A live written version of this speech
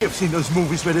You've seen those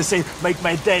movies where they say, make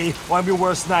my day, or I'm your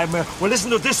worst nightmare. Well, listen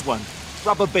to this one.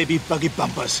 Rubber baby buggy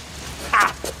bumpers.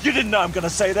 Ha! You didn't know I'm gonna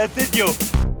say that, did you?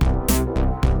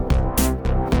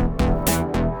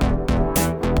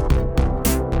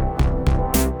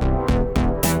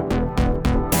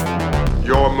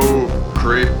 Your move,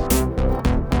 creep.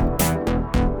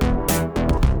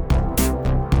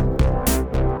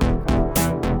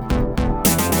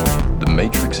 The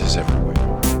Matrix is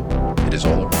everywhere. It is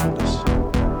all around us.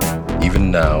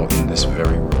 Even now, in this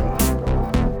very room.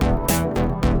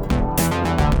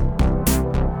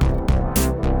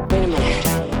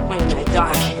 Wait a minute,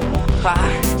 Doc.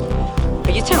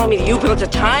 Are you telling me that you built a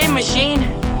time machine?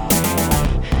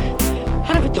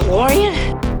 Out of a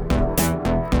DeLorean?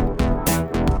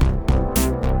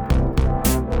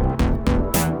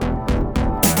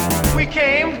 We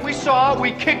came, we saw,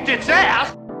 we kicked its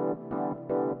ass.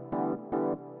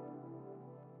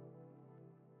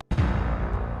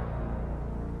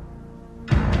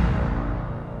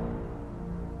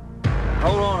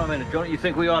 Hold on a minute. Don't you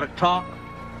think we ought to talk?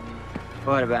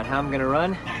 What, about how I'm gonna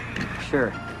run?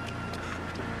 Sure.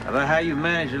 About how you've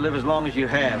managed to live as long as you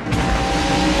have.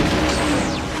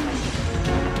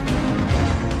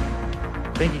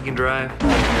 Think you can drive?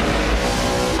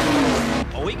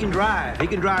 Oh, he can drive. He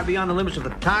can drive beyond the limits of the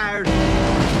tires,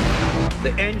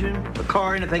 the engine, the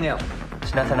car, anything else.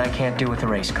 There's nothing I can't do with a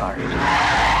race car.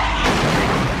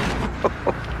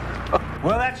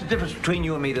 Well, that's the difference between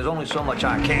you and me. There's only so much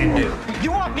I can do.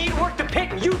 You want me to work the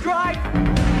pit and you drive?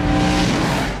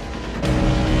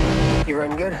 You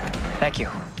run good? Thank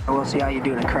you. I will see how you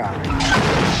do in a crowd.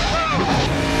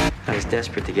 I was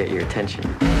desperate to get your attention.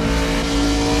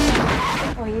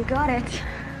 Oh, you got it.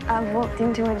 I've walked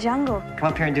into a jungle. Come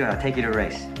up here and do it. I'll take you to a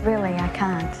race. Really, I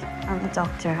can't. I'm a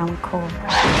doctor. I'm cool.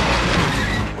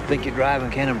 Think your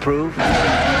driving can improve?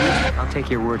 I'll take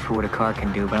your word for what a car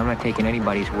can do, but I'm not taking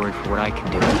anybody's word for what I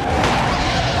can do.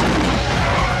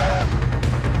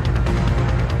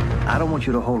 I don't want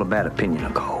you to hold a bad opinion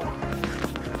of Cole.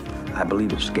 I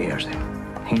believe it scares him.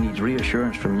 He needs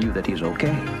reassurance from you that he's okay.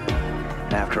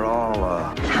 And after all,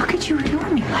 How could you ignore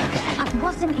me like that? I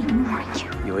wasn't ignoring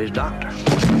you. you're his doctor.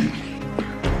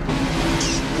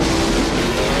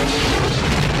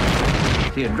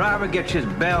 See, a driver gets his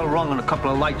bell rung and a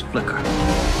couple of lights flicker.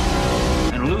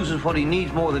 And loses what he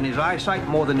needs more than his eyesight,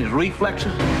 more than his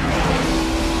reflexes,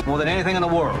 more than anything in the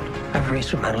world. I've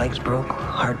raced with my legs broke,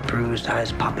 heart bruised,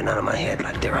 eyes popping out of my head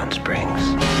like they're on springs.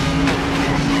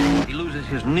 He loses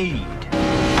his need.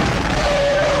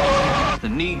 The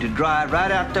need to drive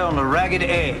right out there on the ragged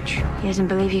edge. He doesn't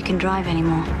believe you can drive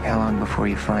anymore. How long before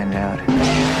you find out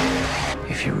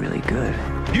if you're really good?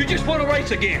 You just want to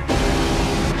race again.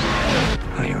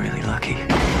 Oh, you're really lucky.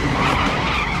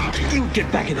 You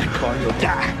get back in that car, you'll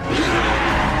die.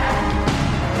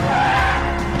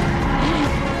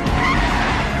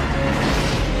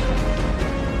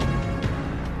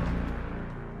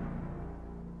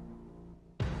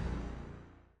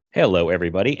 Hello,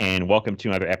 everybody, and welcome to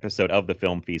another episode of the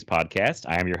Film Feast podcast.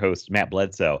 I am your host, Matt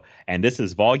Bledsoe, and this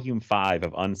is Volume 5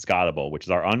 of Unscottable, which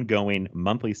is our ongoing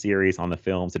monthly series on the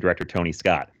films of director Tony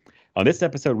Scott. On this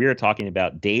episode, we are talking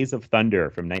about Days of Thunder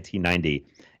from 1990,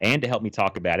 and to help me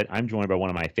talk about it, I'm joined by one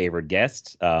of my favorite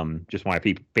guests, just one of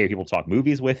my favorite people to talk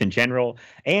movies with in general,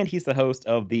 and he's the host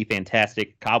of the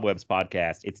fantastic Cobwebs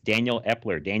podcast. It's Daniel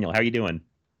Epler. Daniel, how are you doing?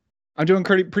 I'm doing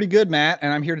pretty good, Matt,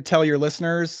 and I'm here to tell your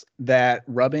listeners that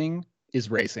rubbing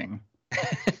is racing.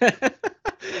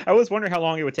 I was wondering how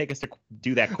long it would take us to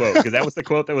do that quote, because that was the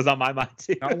quote that was on my mind,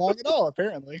 too. Not long at all,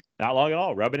 apparently. Not long at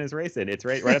all. Rubbing is racing. It's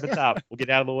right at the top. We'll get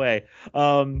out of the way.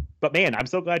 But, man, I'm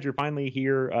so glad you're finally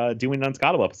here doing an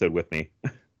Unscottable episode with me.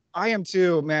 I am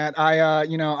too, Matt. I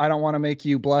don't want to make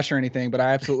you blush or anything, but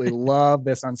I absolutely love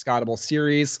this Unscottable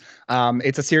series.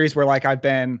 It's a series where, like, I've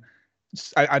been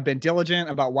diligent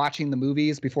about watching the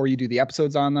movies before you do the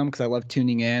episodes on them, because I love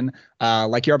tuning in.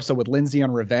 Like your episode with Lindsay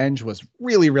on Revenge was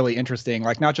really, really interesting.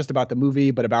 Like not just about the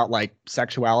movie, but about like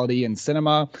sexuality and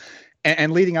cinema.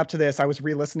 And leading up to this, I was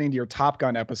re-listening to your Top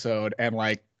Gun episode, and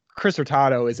like Chris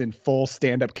Hurtado is in full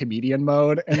stand-up comedian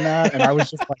mode in that, and I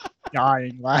was just like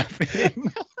dying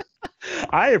laughing.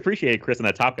 I appreciate Chris in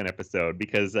that Top Gun episode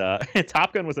because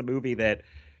Top Gun was a movie that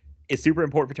is super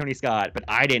important for Tony Scott, but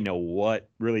I didn't know what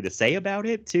really to say about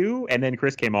it too. And then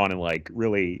Chris came on and like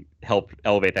really helped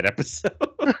elevate that episode.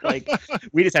 Like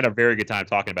we just had a very good time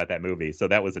talking about that movie. So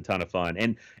that was a ton of fun.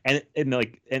 And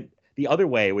the other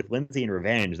way with Lindsay and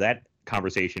Revenge, that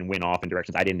conversation went off in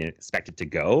directions I didn't expect it to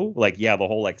go. Like, yeah, the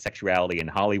whole like sexuality in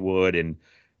Hollywood and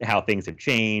how things have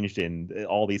changed and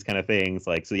all these kind of things.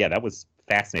 Like, so yeah, that was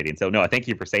fascinating. So no, thank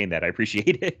you for saying that. I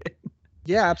appreciate it.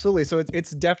 Yeah, absolutely. So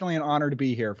it's definitely an honor to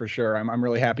be here for sure. I'm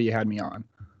really happy you had me on.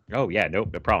 Oh yeah, no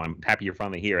problem. I'm happy you're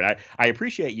finally here, and I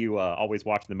appreciate you always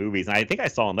watching the movies. And I think I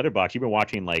saw on Letterboxd you've been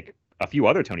watching like a few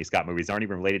other Tony Scott movies that aren't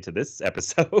even related to this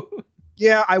episode.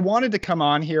 Yeah, I wanted to come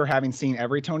on here having seen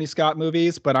every Tony Scott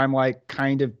movies, but I'm like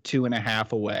kind of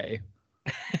 2.5 away.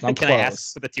 So I'm Can close. I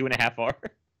ask what the 2.5 are?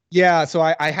 Yeah, so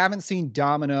I haven't seen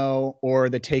Domino or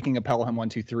The Taking of Pelham 1,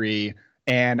 2, 3.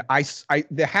 And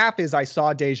the half is I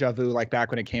saw Deja Vu like back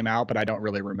when it came out, but I don't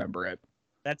really remember it.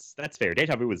 That's fair.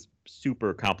 Deja Vu was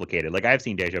super complicated. Like I've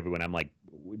seen Deja Vu and I'm like,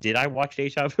 did I watch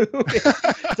Deja Vu?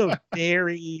 It's a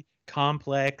very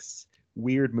complex,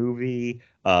 weird movie.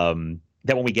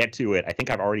 That when we get to it, I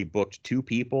think I've already booked 2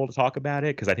 people to talk about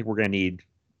it because I think we're gonna need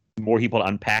more people to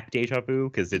unpack Deja Vu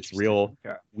because it's real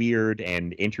weird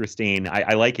and interesting.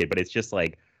 I like it, but it's just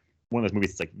like one of those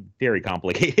movies that's like very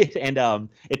complicated. And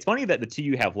it's funny that the 2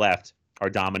 you have left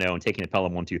are Domino and Taking a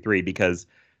Pelham 1, 2, 3 because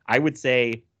I would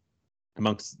say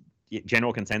amongst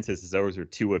general consensus is those are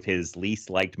 2 of his least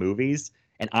liked movies,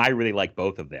 and I really like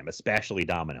both of them, especially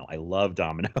Domino. I love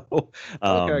Domino.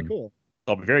 Okay, cool.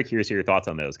 So I'm very curious to hear your thoughts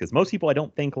on those because most people I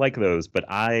don't think like those, but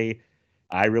I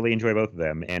really enjoy both of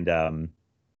them. And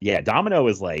yeah, Domino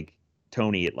is like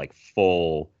Tony at like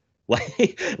full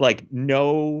like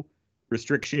no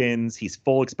restrictions. He's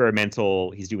full experimental.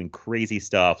 He's doing crazy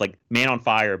stuff like Man on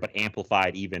Fire, but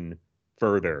amplified even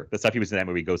further. The stuff he was in that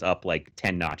movie goes up like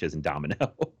 10 notches in Domino.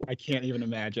 I can't even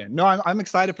imagine. No, I'm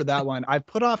excited for that one. I've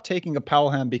put off Taking a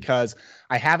Pelham because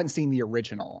I haven't seen the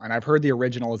original, and I've heard the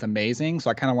original is amazing,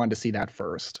 so I kind of wanted to see that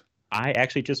first. I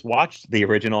actually just watched the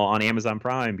original on Amazon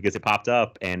Prime because it popped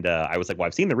up, and I was like, well,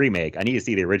 I've seen the remake. I need to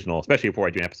see the original, especially before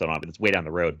I do an episode on it. It's way down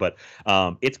the road, but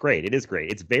it's great. It is great.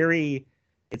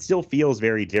 It still feels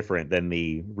very different than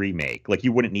the remake. Like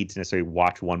you wouldn't need to necessarily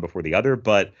watch one before the other,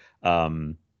 but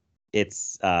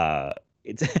it's a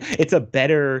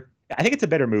better. I think it's a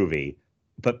better movie,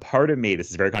 but part of me, this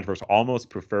is very controversial, almost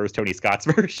prefers Tony Scott's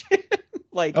version.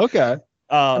 Like, okay,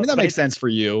 I mean that makes sense for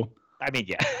you. I mean,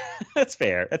 yeah, that's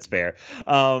fair. That's fair.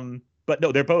 But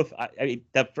no, they're both. I mean,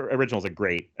 that original is a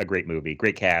great movie,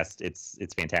 great cast. It's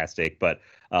fantastic. But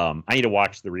I need to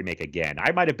watch the remake again.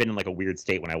 I might have been in like a weird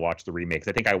state when I watched the remake.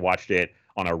 I think I watched it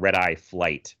on a red-eye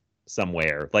flight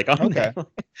somewhere, like on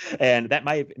and that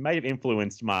might have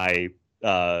influenced my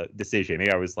decision.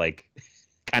 Maybe I was like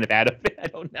kind of out of it. I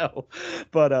don't know,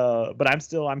 but I'm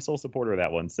still a supporter of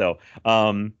that one. So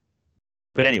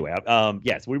but anyway,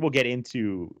 yes, we will get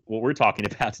into what we're talking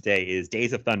about today is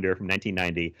Days of Thunder from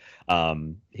 1990,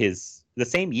 the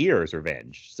same year as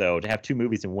Revenge. So to have 2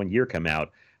 movies in one year come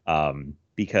out,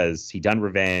 because he done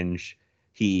Revenge,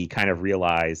 he kind of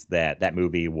realized that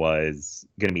movie was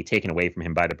going to be taken away from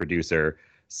him by the producer.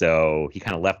 So he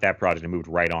kind of left that project and moved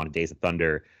right on to Days of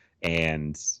Thunder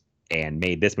and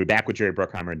made this movie back with Jerry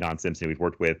Bruckheimer and Don Simpson, who we've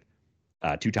worked with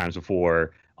 2 times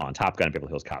before on Top Gun and Beverly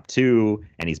Hills Cop 2,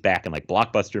 and he's back in like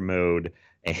blockbuster mode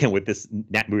and with this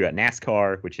movie about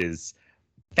NASCAR, which is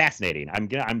fascinating.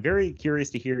 I'm very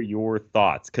curious to hear your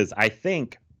thoughts because I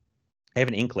think I have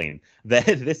an inkling that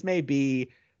this might be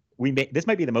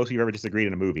the most we've ever disagreed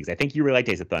in a movie. Because I think you really like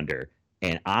Days of Thunder,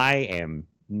 and I am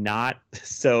not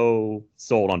so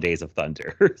sold on Days of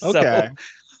Thunder. Okay. So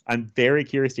I'm very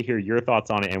curious to hear your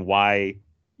thoughts on it and why.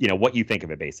 What you think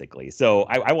of it, basically. So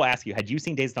I will ask you, had you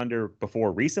seen Days of Thunder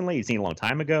before recently? You've seen it a long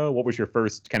time ago? What was your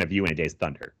first kind of viewing of Days of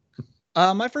Thunder?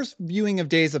 My first viewing of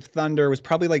Days of Thunder was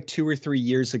probably like 2 or 3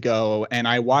 years ago, and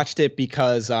I watched it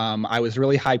because I was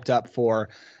really hyped up for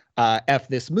F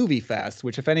This Movie Fest,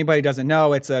 which if anybody doesn't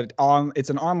know, it's an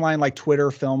online like Twitter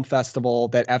film festival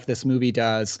that F This Movie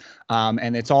does,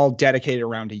 and it's all dedicated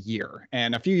around a year.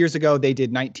 And a few years ago, they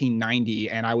did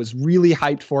 1990, and I was really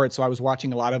hyped for it, so I was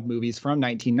watching a lot of movies from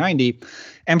 1990.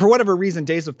 And for whatever reason,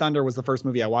 Days of Thunder was the first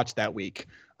movie I watched that week.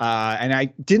 And I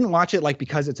didn't watch it like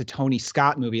because it's a Tony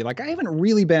Scott movie. Like I haven't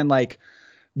really been like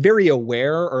very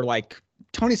aware or like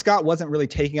Tony Scott wasn't really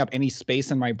taking up any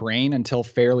space in my brain until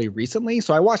fairly recently.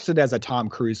 So I watched it as a Tom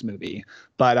Cruise movie,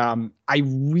 but I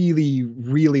really,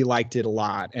 really liked it a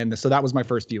lot. And so that was my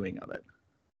first viewing of it.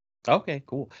 Okay,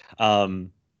 cool.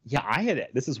 Yeah,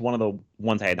 this is one of the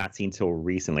ones I had not seen till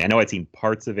recently. I know I'd seen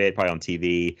parts of it probably on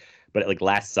TV, but like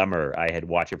last summer I had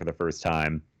watched it for the first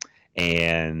time,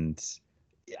 and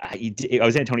I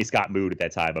was in a Tony Scott mood at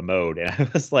that time, a mode, and I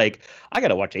was like, I got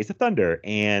to watch Days of Thunder.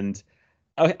 And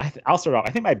I'll start off. I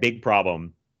think my big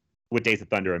problem with Days of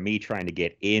Thunder and me trying to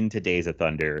get into Days of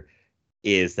Thunder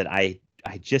is that I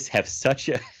just have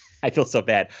I feel so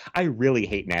bad. I really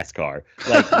hate NASCAR.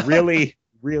 Like really,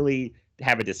 really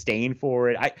have a disdain for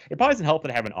it. It probably doesn't help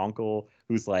that I have an uncle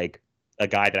who's like a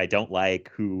guy that I don't like,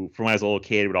 who from when I was a little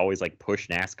kid would always like push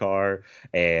NASCAR,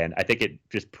 and I think it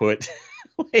just put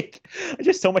like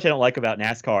just so much I don't like about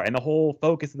NASCAR, and the whole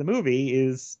focus of the movie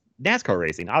is NASCAR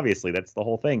racing. Obviously, that's the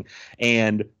whole thing,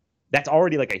 and that's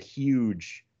already like a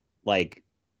huge like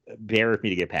barrier for me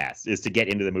to get past, is to get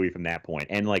into the movie from that point.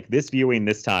 And like this viewing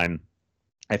this time,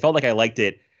 I felt like I liked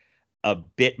it a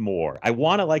bit more. I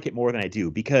want to like it more than I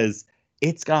do because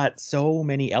it's got so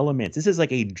many elements. This is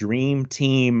like a dream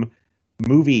team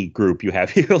movie group you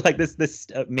have here. Like this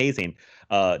amazing.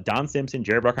 Don Simpson,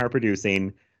 Jerry Bruckheimer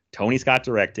producing, Tony Scott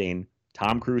directing,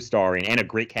 Tom Cruise starring, and a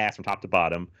great cast from top to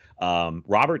bottom.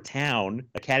 Robert Towne,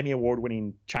 Academy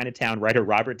Award-winning Chinatown writer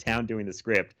Robert Towne doing the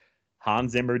script,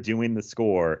 Hans Zimmer doing the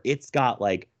score. It's got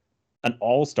like an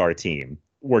all-star team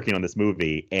working on this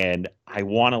movie, and I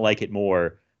want to like it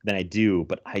more than I do,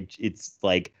 but it's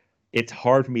like it's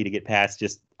hard for me to get past.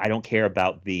 Just I don't care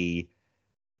about the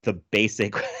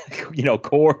basic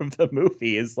core of the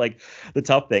movie is like the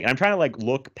tough thing. I'm trying to like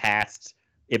look past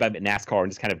if I'm at NASCAR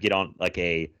and just kind of get on like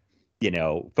a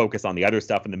focus on the other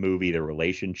stuff in the movie, the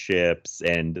relationships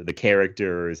and the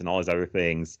characters and all these other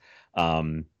things.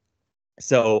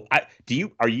 So I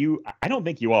don't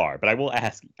think you are, but I will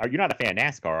ask, you're not a fan of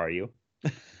NASCAR, are you?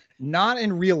 Not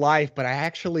in real life, but I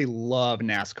actually love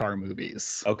NASCAR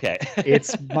movies. Okay.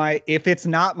 If it's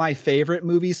not my favorite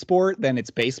movie sport, then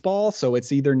it's baseball. So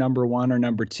it's either number one or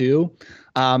number two.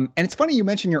 And it's funny you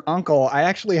mentioned your uncle. I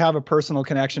actually have a personal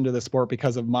connection to the sport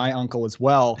because of my uncle as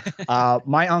well.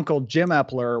 My uncle, Jim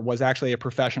Epler, was actually a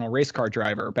professional race car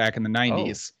driver back in the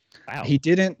 90s. Oh, wow. He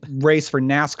didn't race for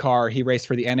NASCAR. He raced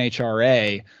for the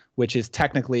NHRA, which is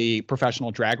technically professional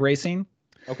drag racing.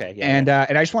 Okay. Yeah, and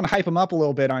I just want to hype him up a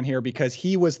little bit on here because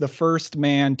he was the first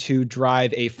man to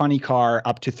drive a funny car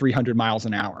up to 300 miles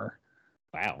an hour.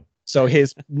 Wow. So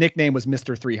his nickname was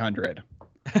Mr. 300.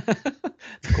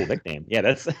 That's a cool nickname. Yeah,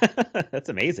 that's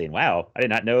amazing. Wow. I did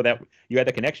not know that you had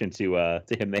the connection to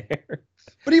him there.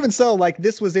 But even so, like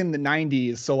this was in the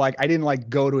 90s. So like I didn't like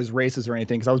go to his races or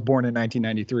anything because I was born in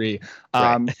 1993.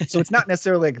 Right. So it's not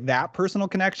necessarily like that personal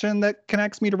connection that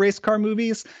connects me to race car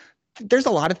movies. There's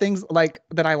a lot of things like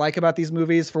that I like about these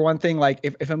movies. For one thing, like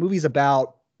if a movie's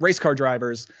about race car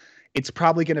drivers, it's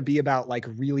probably going to be about like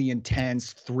really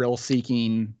intense,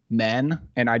 thrill-seeking men.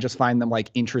 And I just find them like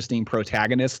interesting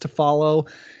protagonists to follow.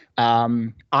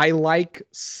 I like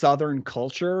Southern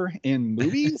culture in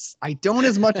movies. I don't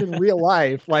as much in real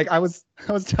life. Like I was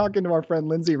talking to our friend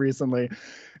Lindsay recently,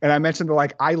 and I mentioned that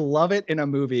like I love it in a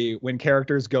movie when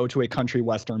characters go to a country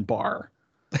western bar.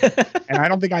 And I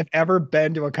don't think I've ever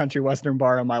been to a country western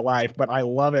bar in my life, but I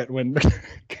love it when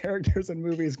characters in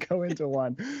movies go into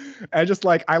one.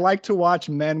 I like to watch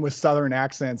men with Southern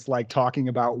accents like talking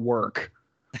about work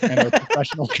and their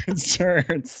professional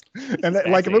concerns. And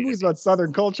like if a movie's about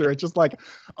Southern culture, it's just like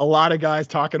a lot of guys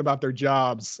talking about their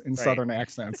jobs in Southern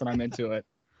accents, and I'm into it.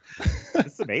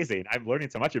 It's amazing. I'm learning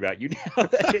so much about you now.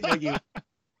 I didn't know you.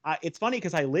 It's funny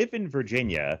because I live in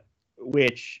Virginia,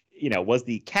 which was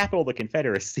the capital of the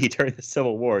Confederacy during the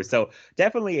Civil War. So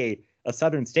definitely a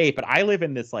Southern state, but I live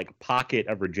in this like pocket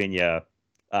of Virginia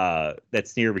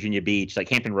that's near Virginia Beach, like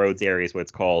Hampton Roads area is what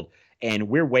it's called. And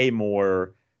we're way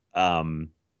more,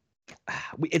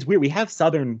 it's weird. We have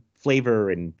Southern flavor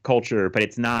and culture, but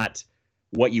it's not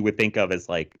what you would think of as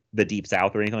like the Deep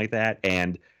South or anything like that.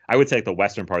 And I would say like the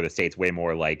Western part of the state's way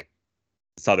more like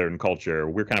Southern culture.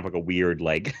 We're kind of like a weird,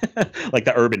 like, like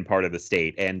the urban part of the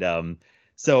state. And,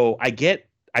 so I've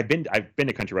been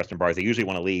to country western bars. I usually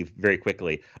want to leave very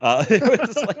quickly. It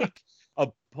was like a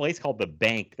place called The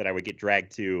Bank that I would get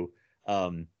dragged to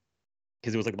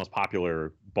because it was like the most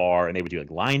popular bar, and they would do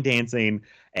like line dancing.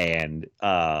 And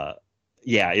it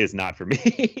is not for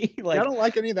me. Like I don't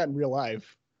like any of that in real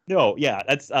life. No, yeah,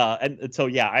 that's and so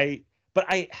yeah, I'm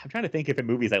trying to think if in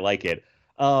movies I like it.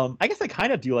 I guess I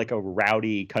kind of do like a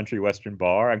rowdy country western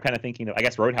bar. I'm kind of thinking of, I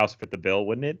guess Roadhouse fit the bill,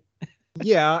 wouldn't it?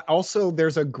 Yeah. Also,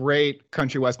 there's a great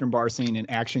country western bar scene in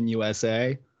Action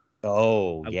USA.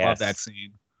 Oh, I love that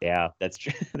scene. Yeah, that's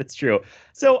true. That's true.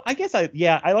 So I guess I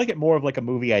like it more of like a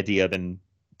movie idea than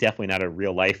definitely not a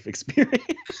real life experience.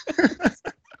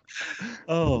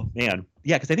 Oh man,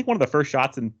 yeah, because I think one of the first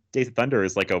shots in Days of Thunder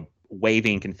is like a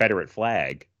waving Confederate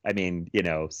flag. I mean,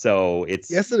 so it's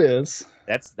yes, it is.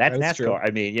 That's NASCAR. True. I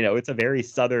mean, it's a very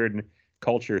Southern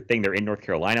culture thing. They're in North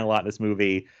Carolina a lot in this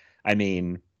movie. I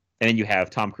mean. And then you have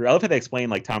Tom Cruise. I love how they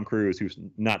explain like Tom Cruise, who's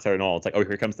not Southern at all. It's like, oh,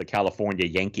 here comes the California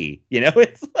Yankee.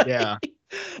 It's like, yeah.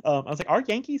 I was like, are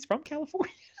Yankees from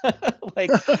California?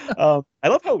 Like, I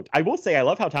love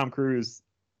how Tom Cruise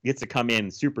gets to come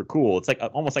in super cool. It's like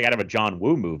almost like out of a John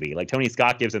Woo movie. Like Tony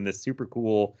Scott gives him this super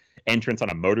cool entrance on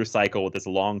a motorcycle with this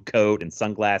long coat and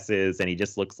sunglasses, and he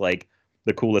just looks like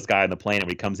the coolest guy on the planet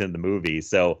when he comes into the movie.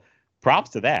 So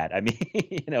props to that. I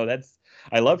mean,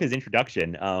 I love his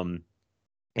introduction,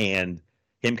 and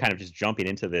him kind of just jumping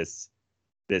into this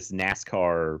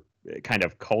NASCAR kind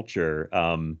of culture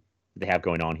they have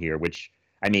going on here, which,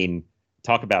 I mean,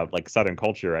 talk about like Southern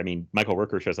culture. I mean, Michael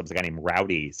Rooker shows up as a guy named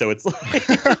Rowdy. So it's like,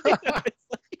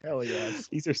 hell yes.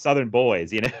 These are Southern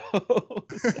boys,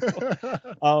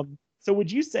 So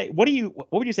would you say, what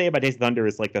would you say about Days of Thunder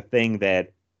is like the thing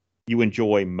that you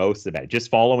enjoy most about it? Just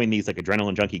following these like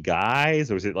adrenaline junkie guys,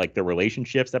 or is it like the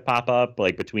relationships that pop up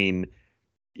like between,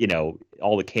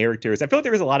 all the characters? I feel like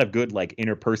there is a lot of good like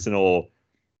interpersonal.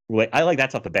 I like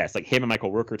that stuff the best. Like him and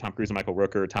Michael Rooker, Tom Cruise and Michael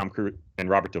Rooker, Tom Cruise and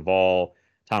Robert Duvall,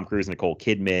 Tom Cruise and Nicole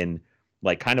Kidman,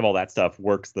 like kind of all that stuff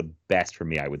works the best for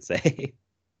me, I would say.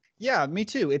 Yeah, me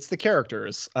too. It's the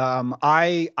characters.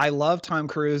 I love Tom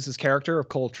Cruise's character of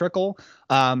Cole Trickle.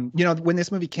 When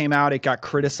this movie came out, it got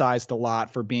criticized a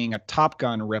lot for being a Top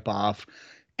Gun ripoff.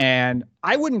 And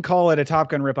I wouldn't call it a Top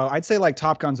Gun ripoff. I'd say like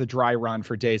Top Gun's a dry run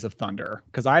for Days of Thunder,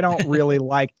 because I don't really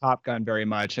like Top Gun very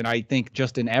much. And I think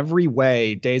just in every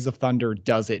way, Days of Thunder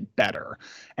does it better.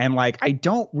 And like, I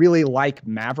don't really like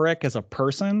Maverick as a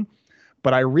person,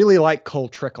 but I really like Cole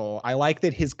Trickle. I like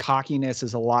that his cockiness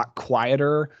is a lot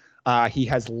quieter. He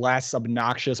has less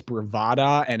obnoxious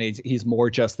bravado, and he's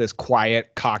more just this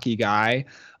quiet, cocky guy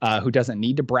who doesn't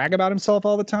need to brag about himself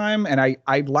all the time. And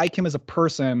I like him as a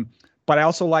person, but I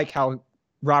also like how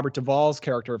Robert Duvall's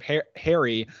character of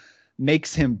Harry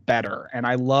makes him better. And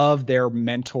I love their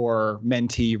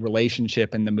mentor-mentee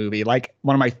relationship in the movie. Like,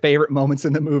 one of my favorite moments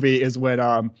in the movie is when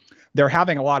they're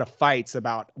having a lot of fights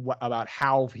about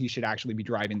how he should actually be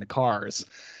driving the cars.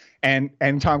 And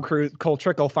Tom Cruise, Cole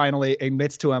Trickle finally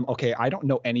admits to him, okay, I don't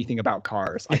know anything about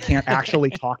cars. I can't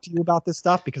actually talk to you about this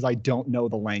stuff because I don't know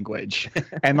the language.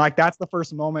 And like, that's the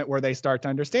first moment where they start to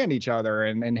understand each other.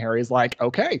 And Harry's like,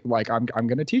 okay, like I'm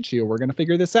going to teach you. We're going to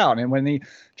figure this out. And when he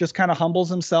just kind of humbles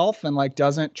himself and like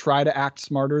doesn't try to act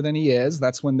smarter than he is,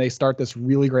 that's when they start this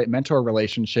really great mentor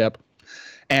relationship.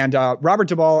 And Robert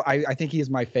Duvall, I think he is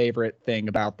my favorite thing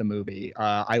about the movie.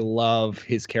 I love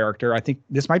his character. I think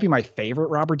this might be my favorite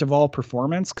Robert Duvall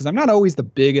performance, because I'm not always the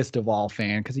biggest Duvall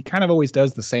fan, because he kind of always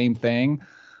does the same thing,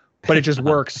 but it just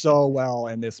works so well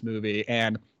in this movie.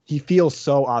 And he feels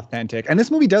so authentic. And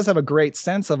this movie does have a great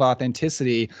sense of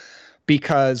authenticity,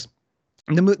 because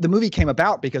the movie came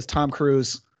about because Tom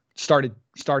Cruise started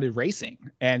racing,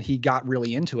 and he got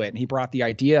really into it, and he brought the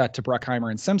idea to Bruckheimer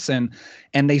and Simpson,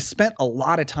 and they spent a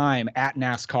lot of time at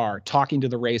NASCAR talking to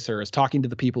the racers, talking to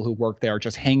the people who work there,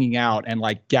 just hanging out and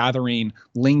like gathering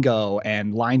lingo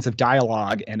and lines of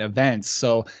dialogue and events.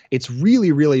 So it's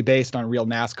really, really based on real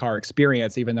NASCAR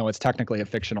experience, even though it's technically a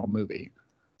fictional movie.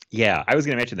 Yeah, I was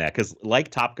going to mention that, because like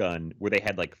Top Gun, where they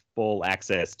had like full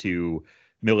access to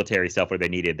military stuff where they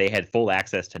needed, they had full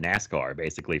access to NASCAR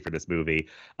basically for this movie.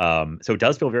 So it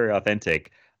does feel very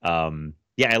authentic.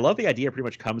 Yeah, I love the idea. Pretty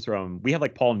much comes from, we have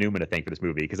like Paul Newman to thank for this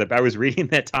movie, because I was reading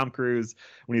that Tom Cruise,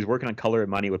 when he was working on Color and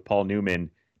Money with Paul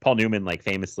Newman like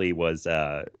famously was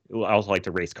also like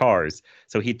to race cars.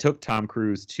 So he took Tom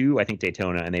Cruise to, I think,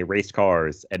 Daytona, and they raced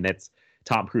cars, and that's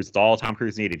Tom Cruise. It's all Tom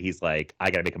Cruise needed. He's like, I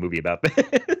gotta make a movie about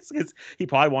this, because he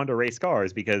probably wanted to race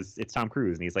cars because it's Tom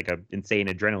Cruise and he's like an insane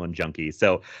adrenaline junkie.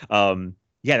 So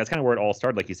yeah, that's kind of where it all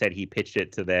started. Like you said, he pitched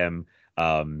it to them.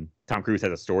 Tom Cruise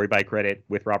has a story by credit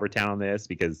with Robert Towne on this,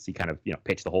 because he kind of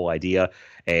pitched the whole idea,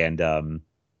 and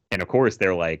of course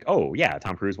they're like, oh yeah,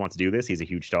 Tom Cruise wants to do this. He's a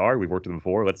huge star. We've worked with him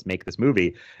before. Let's make this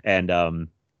movie. And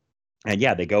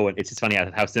yeah, they go, and it's just funny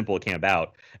how simple it came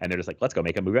about. And they're just like, let's go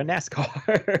make a movie on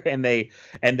NASCAR. and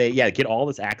they get all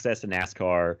this access to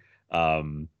NASCAR.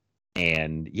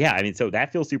 And yeah, I mean, so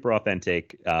that feels super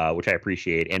authentic, which I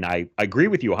appreciate. And I agree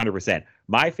with you 100%.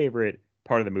 My favorite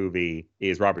part of the movie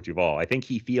is Robert Duvall. I think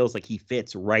he feels like he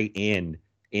fits right in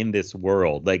this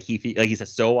world. Like he's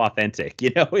so authentic,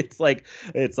 it's like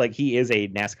he is a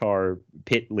NASCAR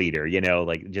pit leader,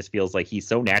 like it just feels like he's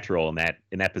so natural in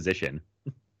that position.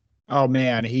 Oh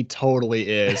man, he totally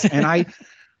is. And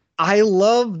I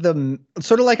love the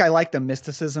sort of like, I like the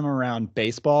mysticism around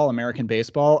baseball, American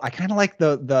baseball. I kind of like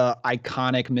the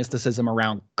iconic mysticism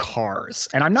around cars.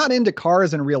 And I'm not into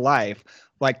cars in real life.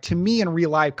 Like, to me in real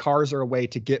life, cars are a way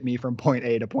to get me from point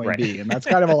A to point B. And that's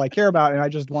kind of all I care about. And I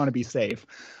just want to be safe.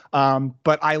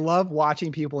 But I love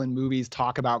watching people in movies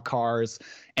talk about cars,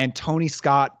 and Tony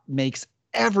Scott makes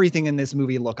everything in this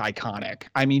movie look iconic.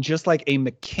 I mean, just like a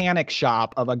mechanic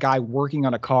shop of a guy working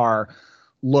on a car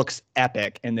looks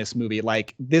epic in this movie.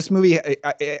 Like, this movie,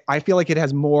 I feel like it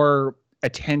has more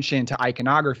attention to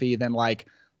iconography than like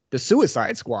The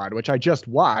Suicide Squad, which I just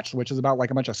watched, which is about like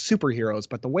a bunch of superheroes.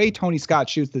 But the way Tony Scott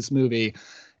shoots this movie,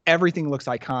 everything looks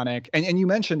iconic. And you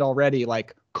mentioned already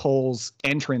like Cole's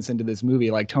entrance into this movie.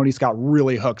 Like Tony Scott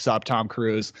really hooks up Tom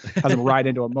Cruise, has him ride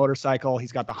into a motorcycle.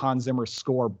 He's got the Hans Zimmer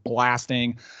score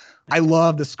blasting. I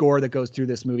love the score that goes through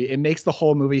this movie. It makes the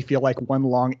whole movie feel like one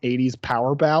long 80s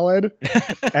power ballad.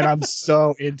 And I'm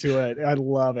so into it. I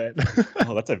love it.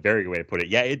 Oh, that's a very good way to put it.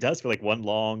 Yeah, it does feel like one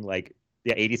long, like,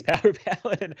 80s power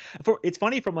ballad. And it's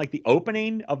funny, from like the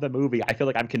opening of the movie, I feel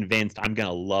like I'm convinced I'm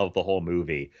gonna love the whole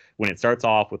movie. When it starts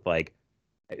off with like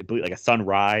a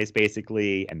sunrise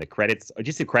basically, and the credits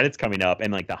coming up,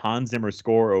 and like the Hans Zimmer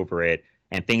score over it,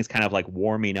 and things kind of like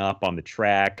warming up on the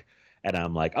track, and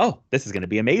I'm like, oh, this is gonna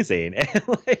be amazing. And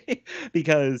like,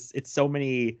 because it's so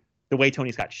many, the way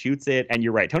Tony Scott shoots it. And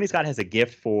you're right, Tony Scott has a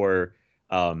gift for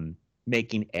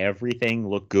making everything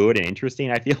look good and interesting,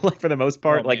 I feel like, for the most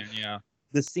part.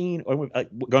 The scene,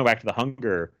 going back to The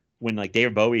Hunger, when like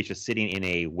David Bowie is just sitting in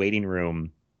a waiting room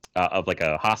of like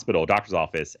a hospital, doctor's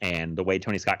office, and the way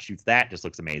Tony Scott shoots that just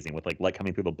looks amazing, with like light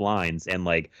coming through the blinds. And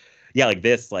like, yeah, like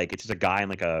this, like it's just a guy in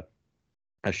like a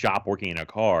shop working in a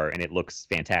car, and it looks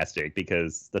fantastic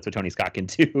because that's what Tony Scott can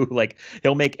do. Like,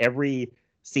 he'll make every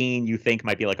scene you think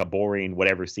might be like a boring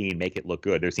whatever scene make it look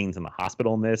good. There's scenes in the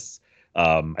hospital in this,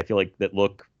 I feel like, that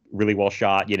look really well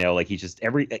shot. You know, like he's just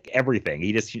everything.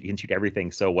 He can shoot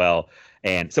everything so well,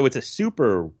 and so it's a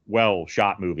super well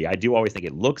shot movie. I do always think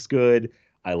it looks good.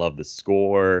 I love the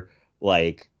score.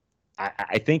 Like,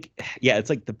 I think, yeah, it's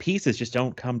like the pieces just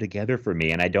don't come together for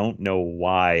me, and I don't know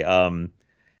why.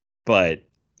 But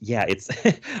yeah, it's.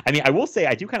 I mean, I will say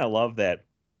I do kind of love that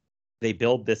they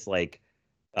build this like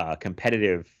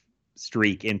competitive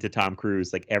streak into Tom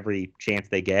Cruise like every chance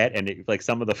they get, and it, like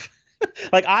some of the.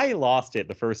 Like, I lost it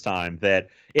the first time, that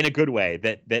in a good way,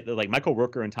 that like Michael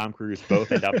Rooker and Tom Cruise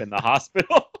both end up in the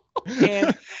hospital,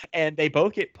 and they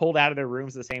both get pulled out of their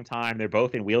rooms at the same time. They're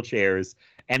both in wheelchairs,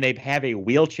 and they have a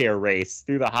wheelchair race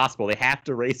through the hospital. They have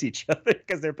to race each other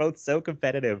because they're both so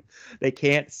competitive. They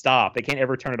can't stop. They can't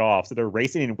ever turn it off. So they're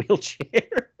racing in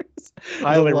wheelchairs.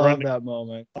 I love that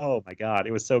moment. Oh my God,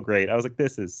 it was so great. I was like,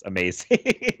 this is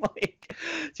amazing. Like,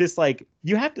 just like,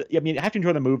 you have to, I mean, I have to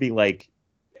enjoy the movie, like,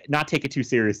 not take it too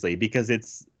seriously, because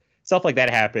it's stuff like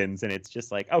that happens, and it's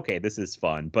just like, okay, this is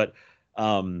fun. But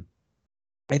I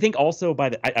think also I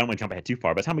don't want to jump ahead too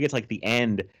far, by the time we get to like the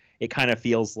end, it kind of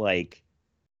feels like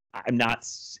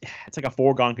it's like a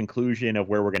foregone conclusion of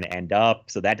where we're going to end up.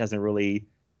 So that doesn't really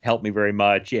help me very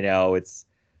much. You know,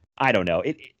 I don't know.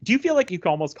 Do you feel like you could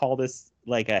almost call this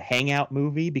like a hangout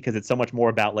movie, because it's so much more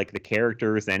about like the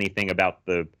characters than anything about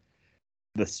the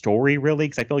story, really?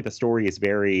 Because I feel like the story is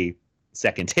very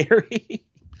secondary.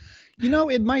 You know,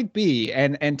 it might be,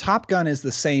 and Top Gun is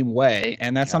the same way,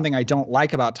 and that's something I don't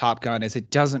like about Top Gun, is it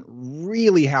doesn't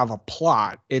really have a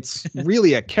plot. It's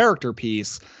really a character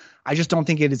piece. I just don't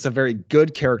think it is a very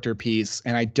good character piece,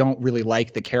 and I don't really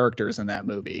like the characters in that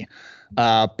movie.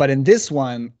 But in this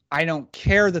one, I don't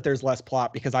care that there's less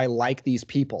plot, because I like these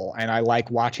people, and I like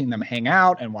watching them hang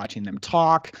out and watching them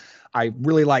talk. I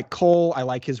really like Cole. I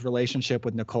like his relationship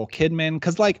with Nicole Kidman,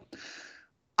 because like,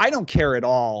 I don't care at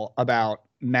all about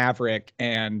Maverick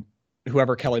and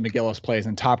whoever Kelly McGillis plays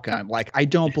in Top Gun. Like, I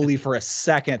don't believe for a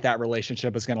second that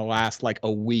relationship is going to last like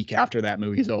a week after that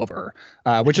movie's over,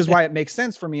 which is why it makes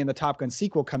sense for me in the Top Gun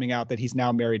sequel coming out that he's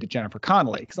now married to Jennifer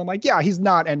Connelly. Because I'm like, yeah, he's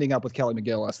not ending up with Kelly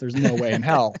McGillis. There's no way in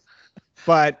hell.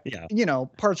 But, you know,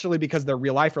 partially because their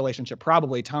real life relationship,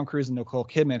 probably Tom Cruise and Nicole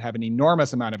Kidman have an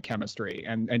enormous amount of chemistry,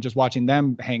 and just watching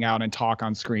them hang out and talk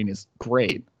on screen is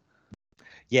great.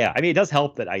 Yeah, I mean, it does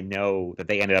help that I know that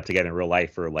they ended up together in real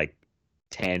life for like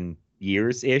 10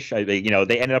 years-ish. You know,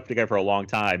 they ended up together for a long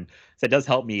time. So it does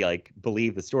help me like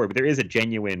believe the story. But there is a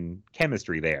genuine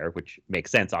chemistry there, which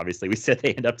makes sense. Obviously, we said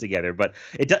they end up together. But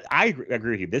it does, I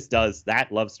agree with you. That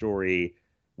love story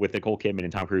with Nicole Kidman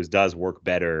and Tom Cruise does work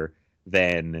better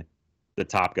than the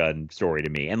Top Gun story to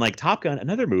me. And like Top Gun,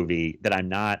 another movie that I'm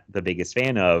not the biggest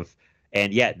fan of,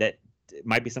 and yet that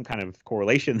might be some kind of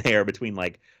correlation there between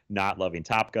like not loving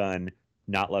Top Gun,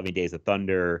 not loving Days of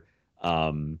Thunder,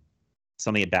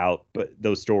 something about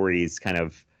those stories kind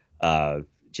of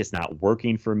just not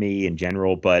working for me in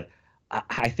general. But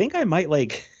I think I might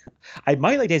like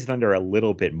Days of Thunder a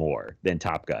little bit more than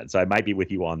Top Gun. So I might be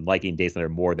with you on liking Days of Thunder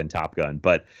more than Top Gun,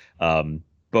 but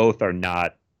both are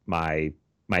not my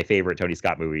favorite Tony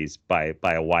Scott movies by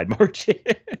a wide margin.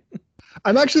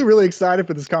 I'm actually really excited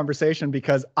for this conversation,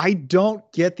 because I don't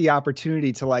get the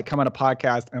opportunity to like come on a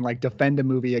podcast and like defend a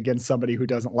movie against somebody who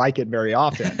doesn't like it very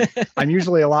often. I'm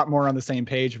usually a lot more on the same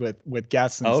page with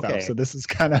guests and stuff. So this is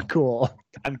kind of cool.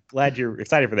 I'm glad you're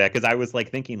excited for that because I was like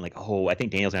thinking like, oh, I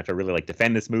think Daniel's gonna have to really like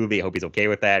defend this movie. I hope he's okay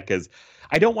with that because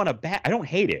I don't want to I don't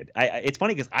hate it. It's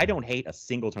funny because I don't hate a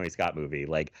single Tony Scott movie.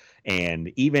 Like,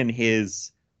 and even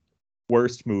his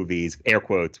worst movies, air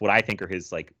quotes, what I think are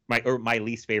his like my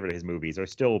least favorite of his movies are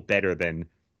still better than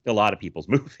a lot of people's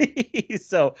movies.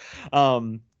 So,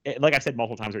 like I've said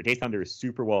multiple times, Days of Thunder is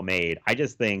super well made. I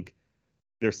just think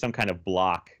there's some kind of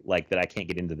block like that I can't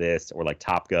get into this or like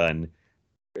Top Gun.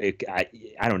 I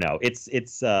don't know. It's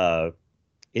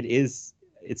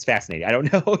fascinating. I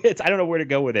don't know. I don't know where to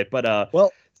go with it, but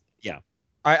well, yeah.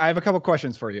 I have a couple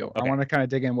questions for you. Okay. I want to kind of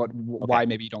dig in why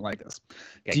maybe you don't like this.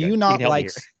 Okay, do good. you not like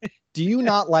do you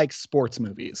not like sports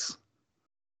movies?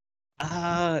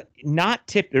 They're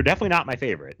definitely not my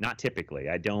favorite. Not typically.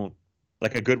 I don't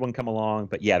like a good one come along,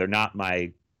 but yeah, they're not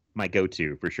my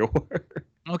go-to for sure.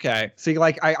 Okay. See,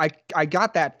 like I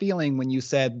got that feeling when you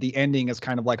said the ending is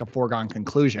kind of like a foregone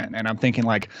conclusion. And I'm thinking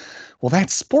like, well,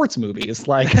 that's sports movies.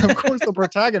 Like, of course the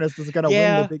protagonist is gonna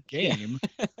win the big game.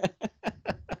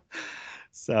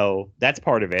 So that's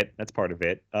part of it.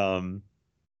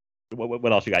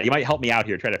 What else you got? You might help me out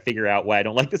here, try to figure out why I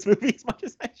don't like this movie as much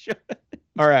as I should.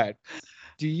 All right.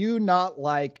 Do you not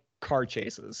like car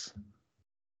chases?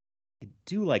 I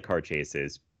do like car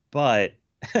chases, but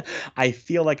I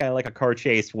feel like I like a car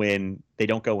chase when they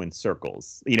don't go in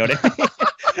circles. You know what I mean?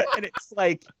 And it's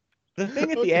like the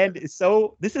thing at the end is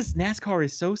NASCAR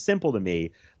is so simple to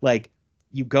me. Like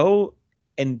you go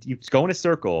and you go in a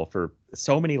circle for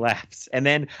so many laps. And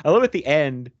then I love at the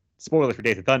end, spoiler for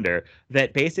Days of Thunder,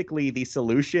 that basically the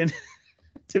solution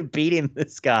to beating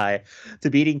this guy,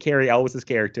 to beating Cary Elwes's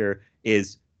character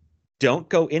is don't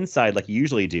go inside like you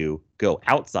usually do, go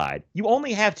outside. You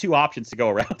only have two options to go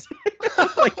around.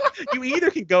 Like you either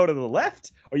can go to the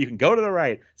left or you can go to the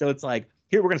right. So it's like,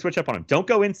 here, we're going to switch up on him. Don't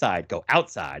go inside, go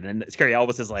outside. And then Cary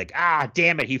Elwes is like,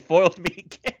 damn it, he foiled me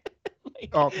again.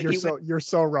 Like, you're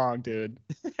so wrong, dude.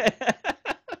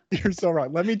 You're so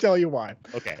wrong. Let me tell you why.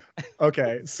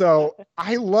 Okay. So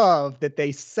I love that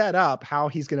they set up how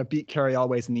he's going to beat Cary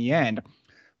Elwes in the end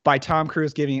by Tom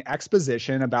Cruise giving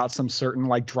exposition about some certain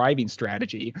like driving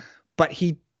strategy, but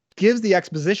he gives the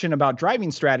exposition about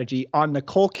driving strategy on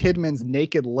Nicole Kidman's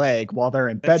naked leg while they're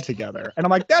in bed together. And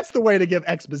I'm like, that's the way to give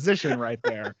exposition right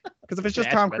there. Because if it's just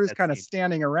Tom Cruise kind of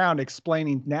standing around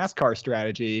explaining NASCAR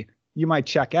strategy, you might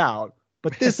check out.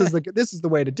 But this is the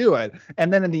way to do it.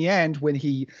 And then in the end, when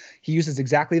he uses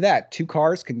exactly that, two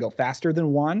cars can go faster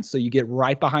than one, so you get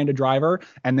right behind a driver.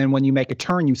 And then when you make a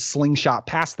turn, you slingshot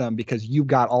past them because you've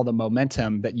got all the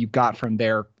momentum that you've got from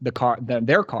their car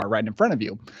right in front of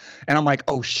you. And I'm like,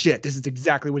 oh shit, this is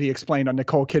exactly what he explained on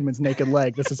Nicole Kidman's naked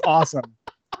leg. This is awesome.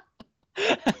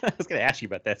 I was going to ask you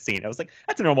about that scene. I was like,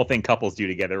 that's a normal thing couples do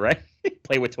together, right?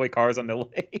 Play with toy cars on the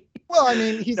leg. Well, I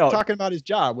mean, he's talking about his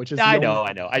job, which is I know.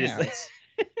 I know.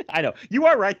 You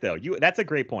are right though. That's a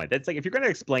great point. That's like, if you're going to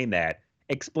explain that,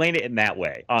 explain it in that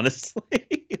way,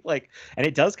 honestly. Like, and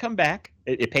it does come back.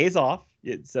 It pays off.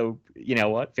 So you know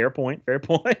what? Fair point.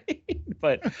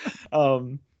 But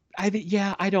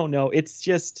I don't know. It's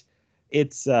just,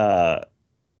 I'm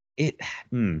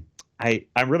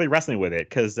really wrestling with it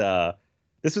because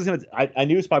this was I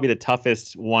knew it was probably the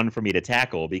toughest one for me to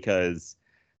tackle because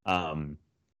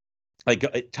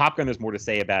like Top Gun, there's more to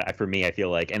say about it for me, I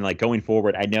feel like. And like going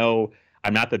forward, I know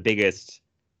I'm not the biggest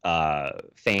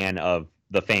fan of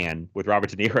The Fan with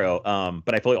Robert De Niro,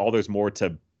 but I feel like there's more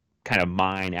to kind of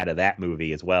mine out of that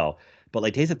movie as well. But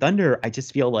like Days of Thunder, I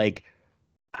just feel like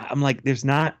I'm like, it's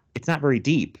not very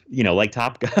deep, you know, like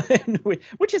Top Gun,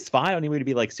 which is fine. I don't need it to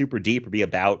be like super deep or be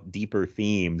about deeper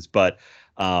themes, but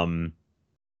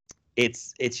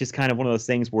it's just kind of one of those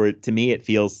things where to me it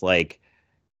feels like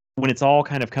when it's all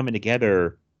kind of coming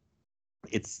together,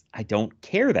 I don't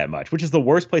care that much, which is the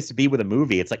worst place to be with a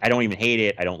movie. It's like I don't even hate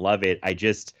it, I don't love it.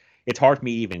 It's hard for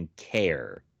me to even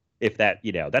care if that,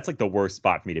 you know, that's like the worst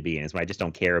spot for me to be in is when I just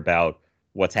don't care about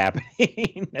what's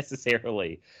happening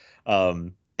necessarily.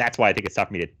 That's why I think it's tough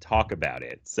for me to talk about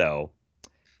it. So,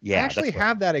 yeah. I actually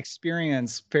have that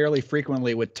experience fairly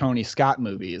frequently with Tony Scott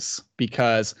movies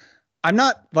because I'm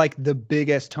not like the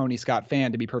biggest Tony Scott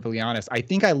fan, to be perfectly honest. I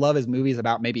think I love his movies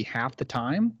about maybe half the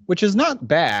time, which is not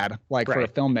bad, like for a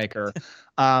filmmaker.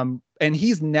 And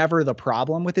he's never the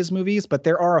problem with his movies, but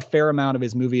there are a fair amount of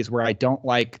his movies where I don't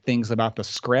like things about the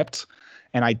script.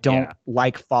 And I don't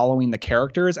like following the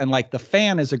characters. And like The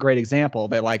Fan is a great example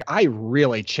that like I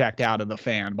really checked out of The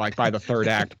Fan like by the third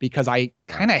act because I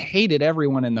kind of hated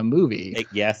everyone in the movie.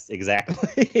 Yes,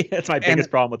 exactly. That's my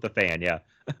biggest problem with The Fan. Yeah.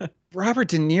 Robert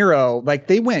De Niro, like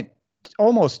they went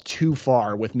almost too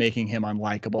far with making him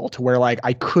unlikable to where like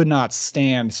I could not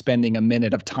stand spending a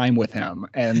minute of time with him.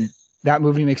 And that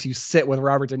movie makes you sit with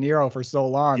Robert De Niro for so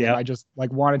long. And I just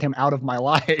like wanted him out of my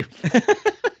life.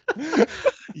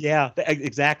 Yeah,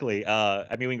 exactly.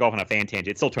 I mean, we can go off on a fan tangent.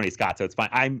 It's still Tony Scott, so it's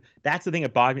fine. That's the thing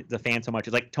that bothers the fan so much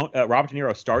is like Robert De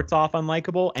Niro starts off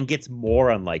unlikable and gets more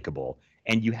unlikable,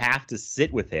 and you have to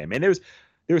sit with him. And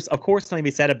there's of course something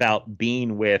to be said about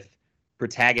being with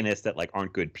protagonists that like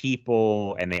aren't good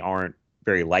people and they aren't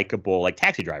very likable. Like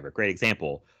Taxi Driver, great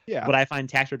example. Yeah. But I find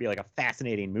Taxi Driver to be like a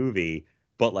fascinating movie,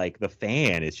 but like the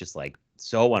fan is just like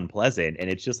so unpleasant, and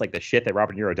it's just like the shit that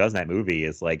Robert De Niro does in that movie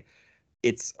is like.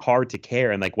 It's hard to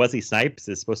care. And like Wesley Snipes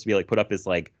is supposed to be like put up as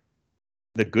like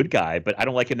the good guy, but I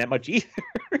don't like him that much either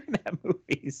in that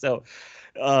movie. So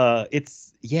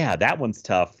that one's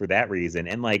tough for that reason.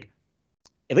 And like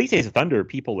at least Days of Thunder,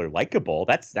 people are likable.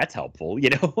 That's helpful,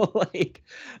 you know.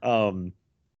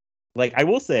 Like I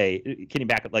will say, getting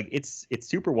back, like it's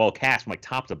super well cast from like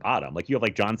top to bottom. Like you have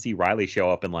like John C. Reilly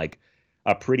show up in like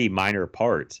a pretty minor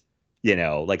part, you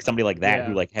know, like somebody like that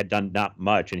who like had done not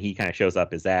much, and he kind of shows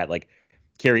up as that. Like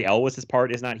Cary Elwes's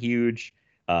part is not huge,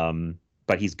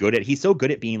 but he's so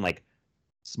good at being like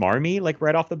smarmy, like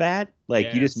right off the bat.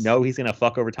 Like you just know he's gonna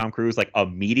fuck over Tom Cruise like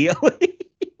immediately.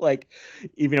 Like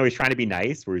even though he's trying to be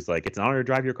nice, where he's like, "It's an honor to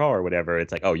drive your car" or whatever.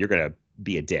 It's like, "Oh, you're gonna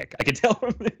be a dick." I can tell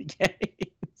from the beginning.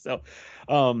 So,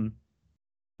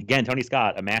 again, Tony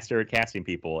Scott, a master at casting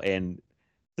people, and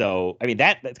so I mean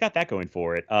that's got that going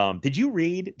for it. Did you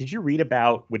read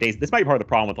about what Days? This might be part of the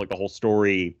problem with like the whole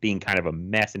story being kind of a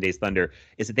mess in Days of Thunder,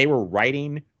 is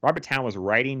that Robert Towne was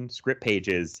writing script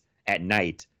pages at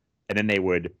night, and then they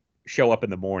would show up in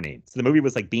the morning. So the movie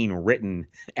was like being written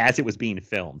as it was being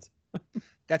filmed.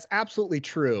 That's absolutely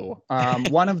true.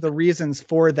 One of the reasons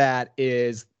for that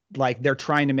is like they're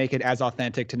trying to make it as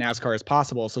authentic to NASCAR as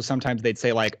possible. So sometimes they'd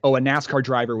say like, "Oh, a NASCAR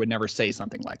driver would never say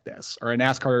something like this," or a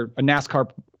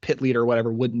NASCAR pit leader or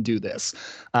whatever wouldn't do this.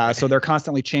 So they're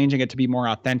constantly changing it to be more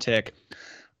authentic.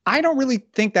 I don't really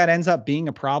think that ends up being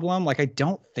a problem. Like I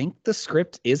don't think the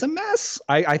script is a mess.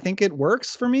 I think it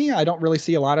works for me. I don't really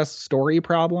see a lot of story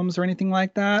problems or anything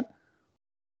like that.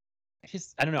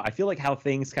 I don't know. I feel like how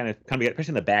things kind of come together,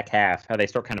 especially in the back half, how they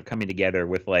start kind of coming together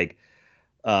with like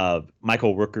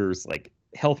Michael Rooker's like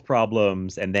health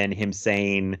problems, and then him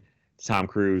saying to Tom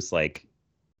Cruise, like,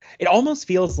 it almost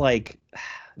feels like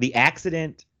the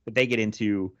accident that they get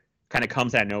into kind of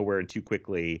comes out of nowhere and too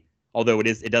quickly. Although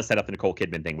it does set up the Nicole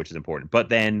Kidman thing, which is important. But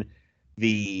then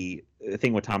the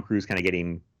thing with Tom Cruise kind of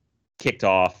getting kicked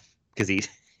off because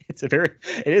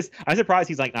I'm surprised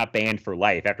he's like not banned for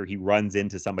life after he runs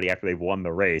into somebody after they've won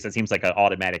the race. It seems like an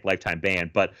automatic lifetime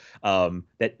ban. But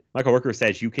that Michael Rooker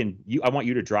says I want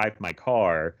you to drive my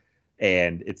car,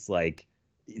 and it's like,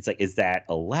 is that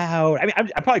allowed? I mean,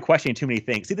 I'm probably questioning too many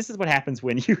things. See, this is what happens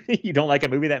when you don't like a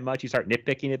movie that much. You start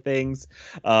nitpicking at things.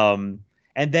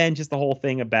 And then just the whole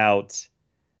thing about,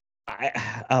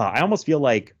 I almost feel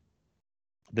like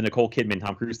the Nicole Kidman,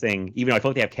 Tom Cruise thing, even though I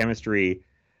feel like they have chemistry,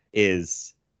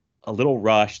 is a little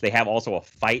rushed. They have also a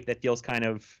fight that feels kind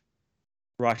of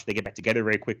rushed. They get back together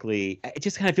very quickly. It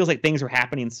just kind of feels like things are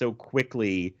happening so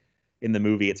quickly in the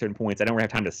movie at certain points. I don't really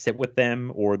have time to sit with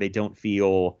them, or they don't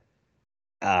feel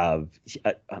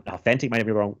authentic. Might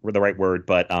not be the right word,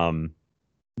 but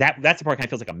that's the part kind of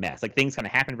feels like a mess. Like things kind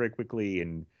of happen very quickly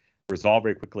and resolve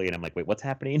very quickly, and I'm like, wait, what's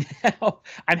happening now?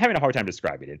 I'm having a hard time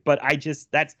describing it, but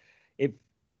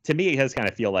to me, it does kind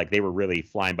of feel like they were really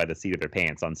flying by the seat of their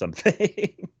pants on some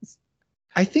things.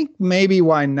 I think maybe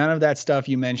why none of that stuff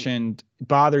you mentioned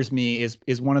bothers me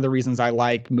is one of the reasons I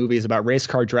like movies about race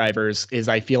car drivers is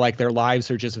I feel like their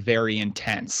lives are just very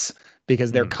intense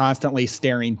because they're constantly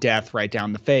staring death right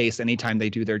down the face anytime they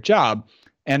do their job.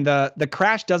 And the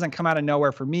crash doesn't come out of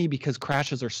nowhere for me because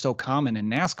crashes are so common in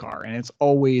NASCAR, and it's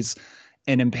always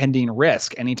an impending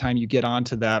risk anytime you get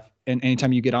onto the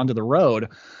road.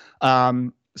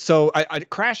 So a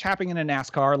crash happening in a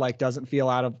NASCAR like doesn't feel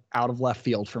out of left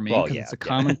field for me because it's a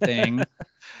common thing.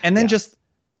 And then just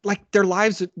like their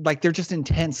lives, like they're just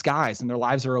intense guys and their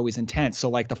lives are always intense. So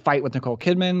like the fight with Nicole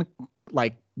Kidman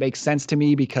like makes sense to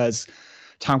me because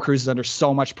Tom Cruise is under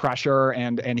so much pressure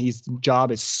and his job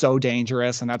is so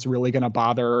dangerous, and that's really going to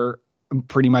bother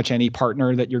pretty much any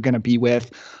partner that you're going to be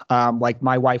with. Like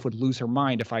my wife would lose her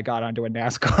mind if I got onto a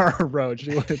NASCAR road.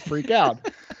 She would freak out.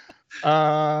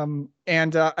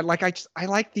 Like I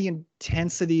like the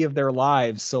intensity of their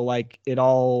lives, so like it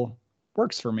all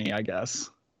works for me, I guess.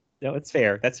 No, it's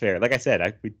fair. That's fair. Like I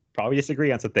said, we probably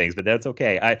disagree on some things, but that's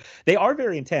okay. They are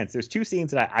very intense. There's two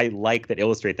scenes that I like that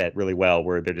illustrate that really well,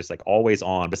 where they're just like always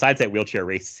on. Besides that wheelchair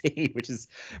race scene, which is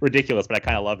ridiculous, but I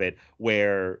kind of love it,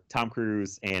 where Tom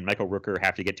Cruise and Michael Rooker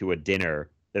have to get to a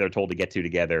dinner that they're told to get to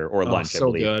together, or lunch, I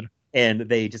believe. Good. And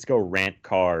they just go rent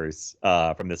cars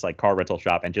from this like car rental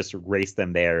shop and just race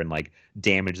them there and like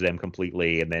damage them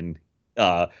completely, and then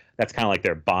that's kind of like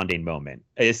their bonding moment.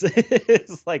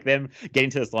 It's like them getting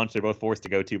to this lunch they're both forced to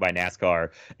go to by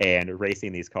NASCAR and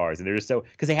racing these cars, and they're just so,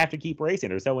 because they have to keep racing,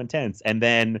 they're so intense. And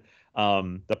then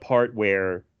the part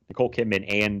where Nicole Kidman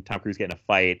and Tom Cruise get in a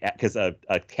fight because a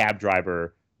cab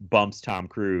driver bumps Tom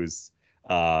Cruise,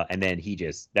 and then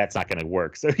that's not going to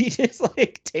work, so he just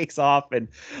like takes off and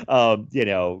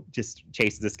just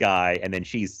chases this guy. And then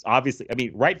she's obviously, I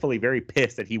mean, rightfully very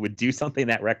pissed that he would do something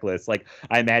that reckless. Like,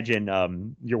 I imagine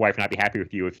your wife would not be happy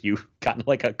with you if you got in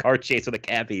like a car chase with a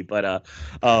cabbie, but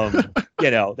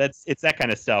it's that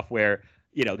kind of stuff where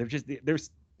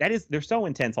they're so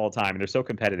intense all the time, and they're so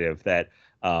competitive that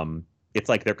it's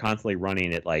like they're constantly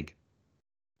running at like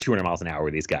 200 miles an hour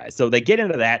with these guys. So they get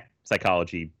into that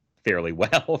psychology fairly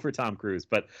well for Tom Cruise.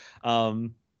 But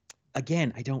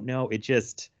again, I don't know. It's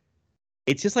just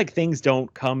like things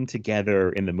don't come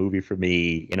together in the movie for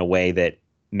me in a way that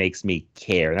makes me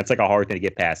care. And that's like a hard thing to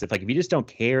get past. If you just don't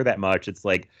care that much, it's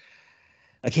like,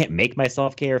 I can't make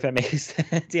myself care, if that makes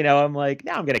sense. I'm like,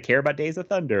 now I'm going to care about Days of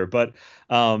Thunder. But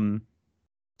I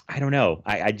don't know.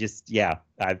 I just,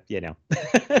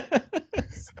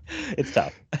 it's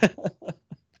tough.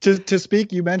 To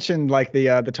speak, you mentioned like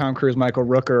the Tom Cruise Michael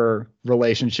Rooker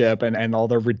relationship and all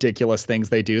the ridiculous things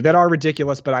they do that are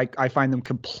ridiculous, but I find them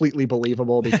completely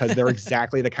believable because they're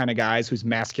exactly the kind of guys whose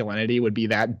masculinity would be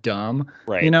that dumb,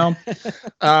 right?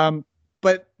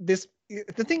 But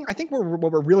the thing I think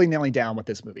what we're really nailing down with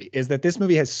this movie is that this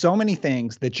movie has so many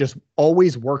things that just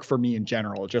always work for me in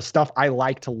general, just stuff I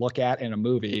like to look at in a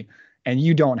movie, and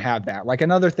you don't have that. Like,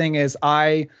 another thing is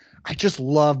I just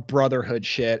love brotherhood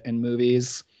shit in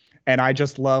movies. And I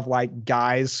just love like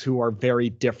guys who are very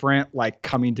different, like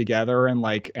coming together and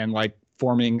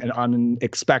forming an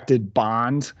unexpected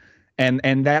bond.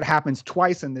 And that happens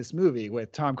twice in this movie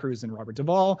with Tom Cruise and Robert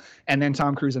Duvall, and then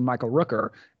Tom Cruise and Michael Rooker.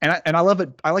 And I love it.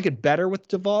 I like it better with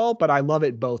Duvall, but I love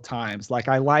it both times. Like,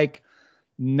 I like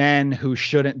men who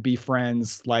shouldn't be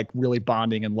friends, like really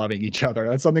bonding and loving each other.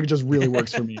 That's something that just really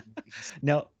works for me.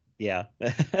 No. Yeah, I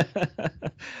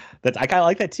kind of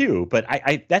like that too. But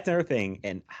I that's another thing,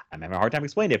 and I'm having a hard time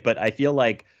explaining it. But I feel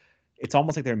like it's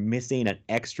almost like they're missing an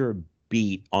extra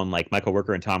beat on like Michael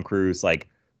Rooker and Tom Cruise, like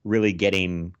really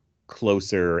getting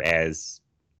closer as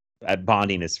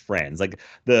bonding as friends. Like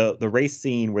the race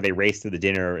scene where they race to the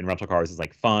dinner in rental cars is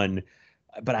like fun,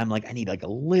 but I'm like, I need like a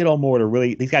little more to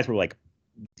really. These guys were like,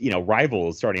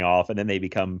 rivals starting off, and then they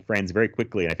become friends very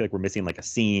quickly. And I feel like we're missing like a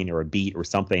scene or a beat or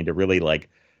something to really like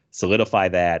solidify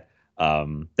that.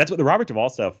 That's what the Robert Duvall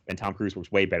stuff and Tom Cruise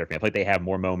works way better for me. I feel like they have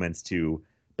more moments to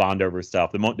bond over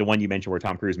stuff. The one you mentioned where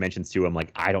Tom Cruise mentions to him,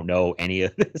 like, I don't know any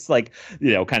of this, like,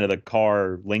 kind of the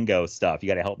car lingo stuff. You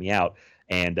got to help me out.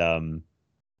 And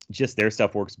just their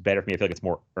stuff works better for me. I feel like it's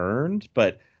more earned,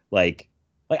 but like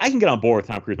I can get on board with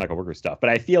Tom Cruise, Michael Rooker stuff, but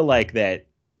I feel like that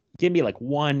give me like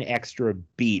one extra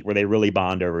beat where they really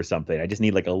bond over something. I just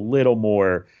need like a little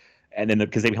more. And then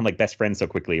because they become like best friends so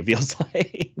quickly, it feels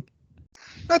like.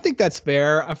 I think that's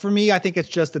fair. For me, I think it's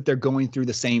just that they're going through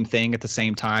the same thing at the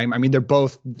same time. I mean, they're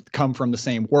both come from the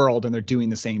same world and they're doing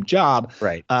the same job.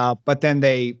 Right. But then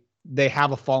they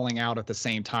have a falling out at the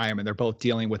same time, and they're both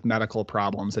dealing with medical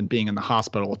problems and being in the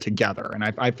hospital together. And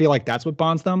I feel like that's what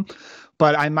bonds them.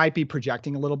 But I might be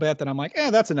projecting a little bit that I'm like,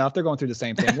 that's enough. They're going through the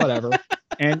same thing, whatever.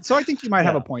 And so I think you might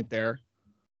have a point there.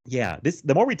 Yeah.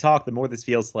 The more we talk, the more this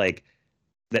feels like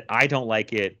that I don't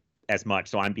like it as much.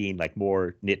 So I'm being like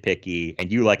more nitpicky,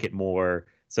 and you like it more.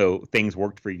 So things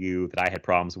worked for you that I had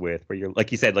problems with, where you're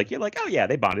like you said, like you're like, oh yeah,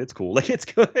 they bonded, it's cool, like it's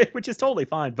good, which is totally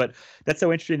fine. But that's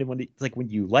so interesting when when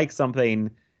you like something,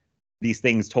 these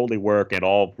things totally work and it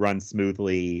all runs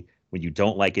smoothly. When you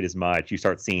don't like it as much, you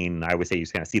start seeing, I always say, you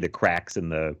just kind of see the cracks in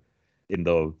the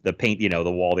paint,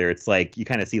 the wall there. It's like you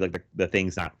kind of see like the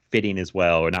things not fitting as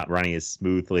well or not running as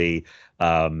smoothly.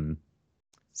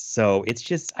 So it's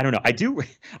just, I don't know.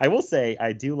 I will say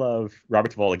I do love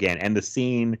Robert Duvall again. And the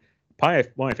scene, probably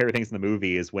one of my favorite things in the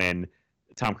movie is when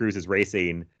Tom Cruise is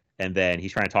racing and then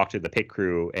he's trying to talk to the pit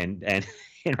crew and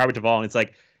Robert Duvall, and it's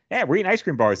like, yeah, we're eating ice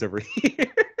cream bars over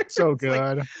here. So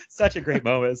good. Like, such a great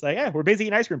moment. It's like, yeah, we're busy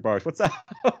eating ice cream bars. What's up?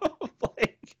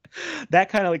 Like that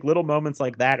kind of like little moments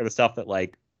like that are the stuff that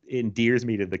like endears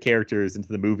me to the characters and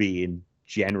to the movie in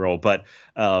general. But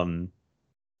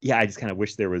yeah, I just kind of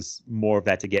wish there was more of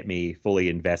that to get me fully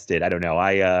invested. I don't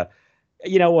know.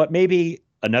 You know what? Maybe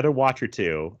another watch or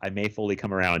two, I may fully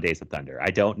come around on Days of Thunder. I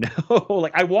don't know.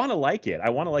 Like, I want to like it. I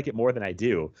want to like it more than I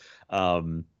do.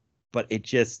 But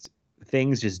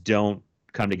things just don't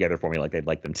come together for me like they'd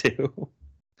like them to.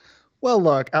 Well,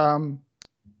 look,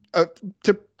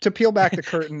 to peel back the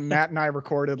curtain, Matt and I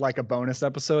recorded like a bonus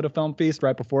episode of Film Feast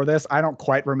right before this. I don't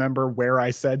quite remember where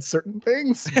I said certain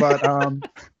things,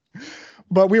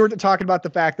 but we were talking about the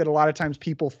fact that a lot of times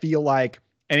people feel like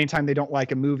anytime they don't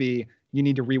like a movie, you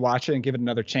need to rewatch it and give it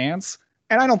another chance.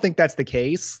 And I don't think that's the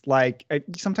case. Like,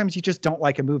 sometimes you just don't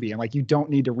like a movie, and like, you don't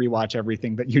need to rewatch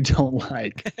everything that you don't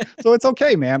like. So it's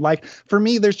okay, man. Like, for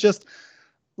me, there's just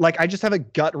like, I just have a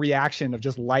gut reaction of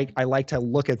just like, I like to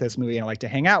look at this movie and I like to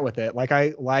hang out with it. Like,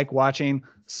 I like watching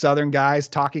Southern guys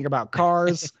talking about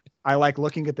cars. I like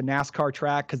looking at the NASCAR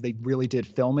track because they really did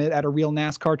film it at a real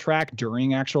NASCAR track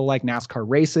during actual like NASCAR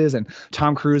races. And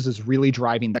Tom Cruise is really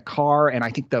driving the car. And I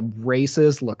think the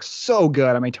races look so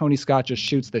good. I mean, Tony Scott just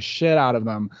shoots the shit out of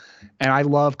them. And I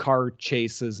love car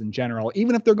chases in general,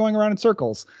 even if they're going around in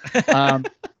circles.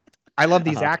 I love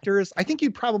these actors. I think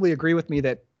you'd probably agree with me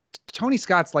that Tony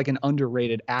Scott's like an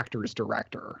underrated actor's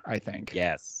director, I think.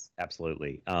 Yes,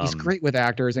 absolutely. He's great with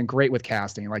actors and great with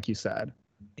casting, like you said.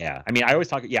 Yeah, I mean, I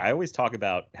always talk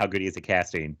about how good he is at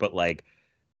casting, but like,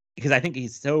 because I think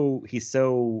he's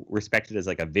so respected as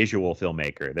like a visual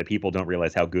filmmaker that people don't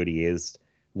realize how good he is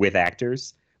with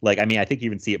actors. Like, I mean, I think you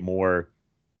even see it more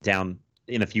down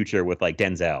in the future with like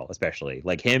Denzel, especially.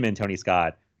 Like, him and Tony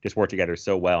Scott just work together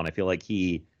so well, and I feel like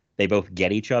they both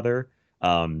get each other.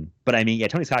 But I mean, yeah,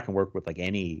 Tony Scott can work with like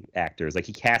any actors. Like,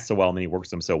 he casts so well, and then he works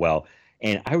them so well.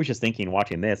 And I was just thinking,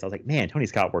 watching this, I was like, man, Tony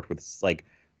Scott worked with like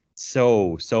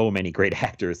so many great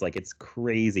actors. Like, it's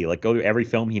crazy. Like, go to every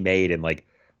film he made, and like,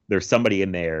 there's somebody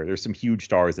in there. There's some huge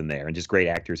stars in there, and just great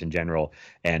actors in general.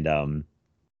 And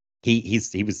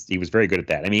he was very good at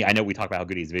that. I mean, I know we talk about how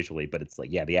good he is visually, but it's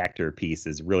like, yeah, the actor piece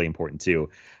is really important too.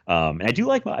 And I do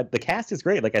like the cast is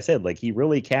great. Like I said, like, he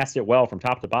really cast it well from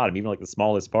top to bottom, even like the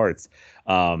smallest parts.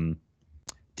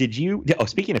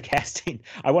 Speaking of casting,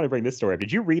 I want to bring this story up.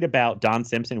 Did you read about Don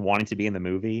Simpson wanting to be in the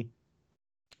movie?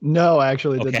 No, I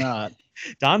actually did not.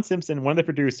 Don Simpson, one of the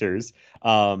producers,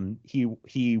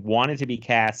 he wanted to be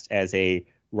cast as a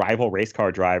rival race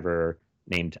car driver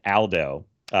named Aldo.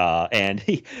 And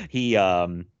he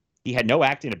had no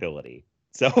acting ability.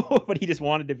 So, but he just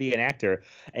wanted to be an actor,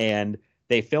 and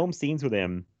they filmed scenes with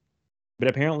him, but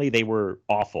apparently they were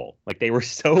awful. Like, they were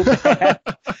so bad.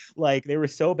 Like, they were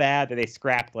so bad that they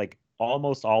scrapped like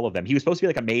almost all of them. He was supposed to be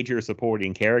like a major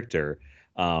supporting character.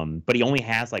 But he only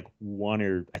has like one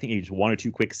or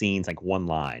two quick scenes, like one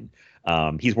line.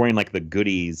 He's wearing like the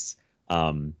Goodies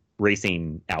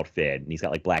racing outfit, and he's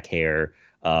got like black hair.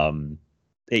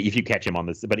 If you catch him on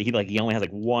this, but he only has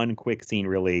like one quick scene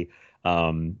really.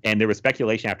 And there was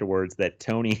speculation afterwards that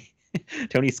Tony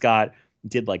Scott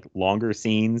did like longer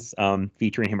scenes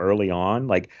featuring him early on,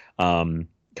 like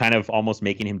kind of almost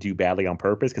making him do badly on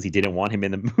purpose because he didn't want him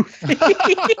in the movie.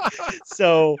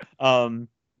 So kind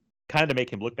of to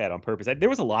make him look bad on purpose. There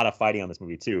was a lot of fighting on this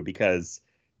movie too, because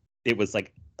it was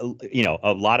like,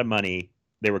 a lot of money.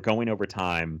 They were going over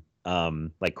time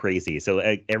like crazy. So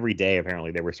every day,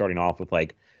 apparently, they were starting off with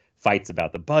like fights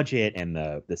about the budget and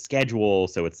the schedule.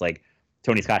 So it's like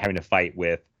Tony Scott having to fight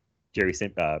with Jerry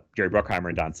Bruckheimer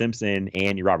and Don Simpson,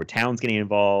 and Robert Towns getting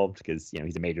involved because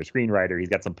he's a major screenwriter. He's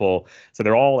got some pull. So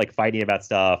they're all like fighting about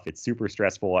stuff. It's super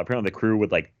stressful. Apparently, the crew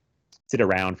would like sit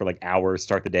around for like hours,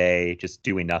 start the day, just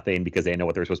doing nothing because they didn't know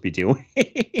what they were supposed to be doing.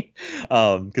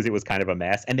 Because it was kind of a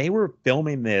mess. And they were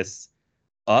filming this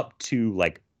up to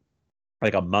like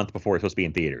a month before it's supposed to be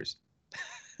in theaters.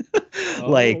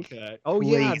 Okay.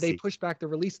 Yeah, they pushed back the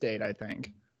release date, I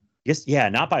think. Yes, yeah,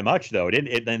 not by much though.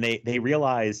 Then they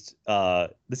realized this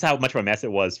is how much of a mess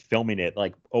it was filming it.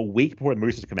 Like a week before the movie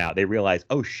was to come out, they realized,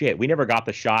 oh shit, we never got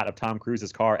the shot of Tom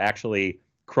Cruise's car actually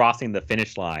crossing the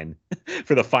finish line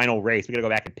for the final race. We gotta go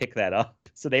back and pick that up.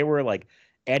 So they were like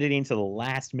editing to the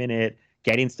last minute,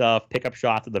 getting stuff, pick up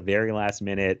shots at the very last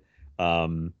minute.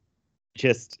 Like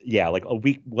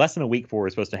less than a week before we're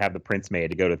supposed to have the prints made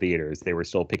to go to theaters, they were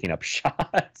still picking up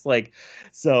shots. Like,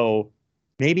 so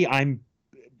maybe I'm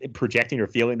projecting or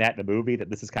feeling that in the movie that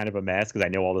this is kind of a mess because I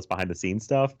know all this behind the scenes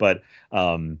stuff, but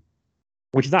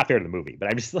which is not fair to the movie. But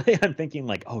I'm just like, I'm thinking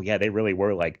like, oh yeah, they really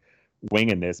were like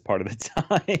winging this part of the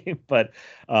time. But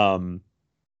sorry,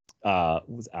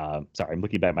 I'm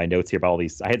looking back at my notes here about all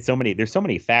these. There's so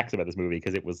many facts about this movie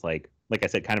because it was like I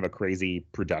said, kind of a crazy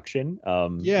production.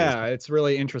 It's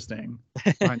really interesting.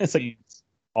 It's like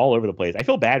all over the place. I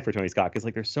feel bad for Tony Scott because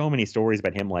like there's so many stories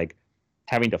about him like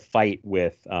having to fight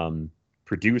with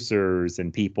producers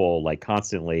and people like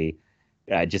constantly.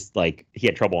 Just like he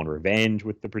had trouble on Revenge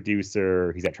with the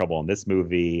producer. He's got trouble on this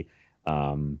movie.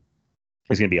 There's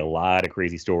going to be a lot of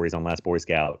crazy stories on Last Boy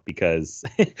Scout because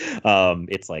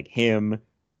it's like him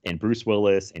and Bruce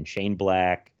Willis and Shane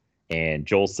Black and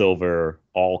Joel Silver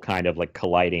all kind of like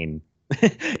colliding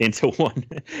into one.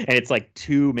 And it's like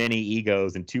too many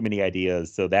egos and too many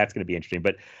ideas. So that's going to be interesting.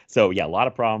 But so, yeah, a lot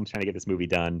of problems trying to get this movie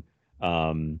done.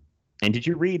 And did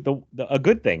you read a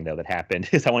good thing, though, that happened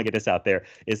is I want to get this out there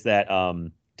is that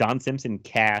Don Simpson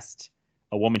cast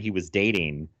a woman he was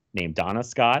dating named Donna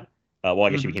Scott. Well, I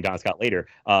guess she became Donna Scott later.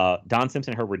 Don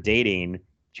Simpson and her were dating.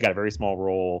 She got a very small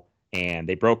role, and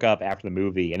they broke up after the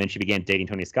movie. And then she began dating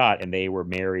Tony Scott, and they were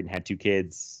married and had 2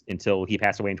 kids until he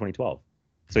passed away in 2012.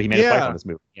 So he met his wife on this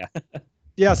movie. Yeah.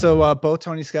 Yeah. So both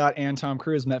Tony Scott and Tom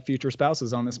Cruise met future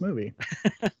spouses on this movie.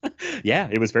 Yeah,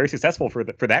 it was very successful for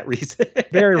that reason.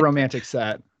 Very romantic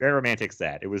set. Very romantic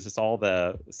set. It was just all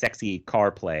the sexy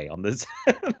car play on this.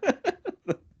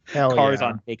 Cars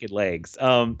on naked legs.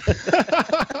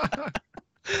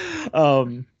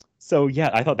 So yeah,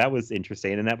 I thought that was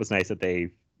interesting, and that was nice that they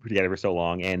were together for so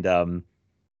long. And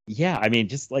yeah, I mean,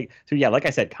 just like so, yeah, like I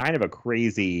said, kind of a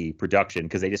crazy production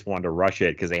because they just wanted to rush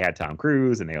it because they had Tom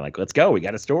Cruise and they were like, "Let's go, we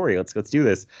got a story, let's do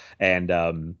this."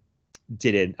 And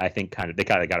didn't I think they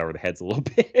kind of got over the heads a little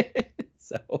bit.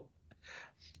 So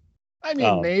I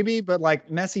mean, maybe, but like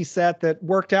messy set that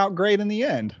worked out great in the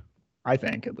end. I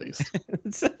think, at least.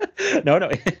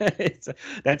 No,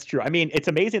 that's true. I mean, it's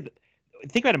amazing.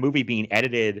 Think about a movie being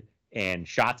edited and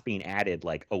shots being added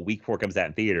like a week before it comes out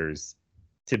in theaters.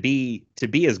 To be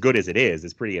as good as it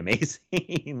is pretty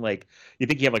amazing. Like you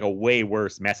think you have like a way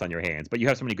worse mess on your hands, but you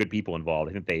have so many good people involved.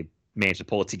 I think they managed to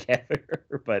pull it together.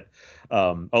 But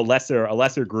a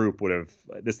lesser group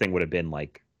this thing would have been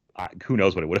like who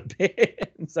knows what it would have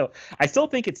been. So I still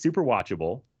think it's super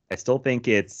watchable. I still think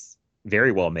it's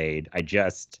very well made.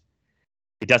 It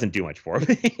doesn't do much for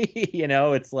me.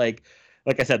 It's like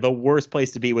I said, the worst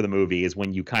place to be with a movie is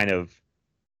when you kind of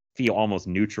feel almost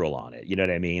neutral on it. You know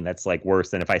what I mean? That's like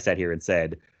worse than if I sat here and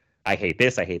said, I hate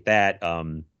this, I hate that.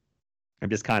 I'm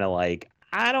just kind of like,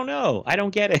 I don't know. I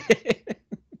don't get it.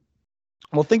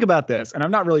 Well, think about this. And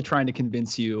I'm not really trying to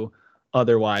convince you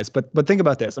otherwise, but think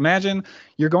about this. Imagine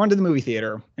you're going to the movie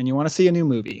theater and you want to see a new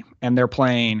movie and they're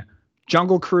playing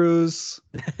Jungle Cruise,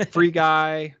 Free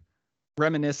Guy,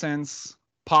 Reminiscence,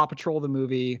 Paw Patrol the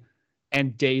movie,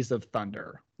 and Days of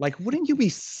Thunder. Like, wouldn't you be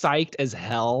psyched as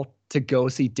hell to go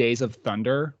see Days of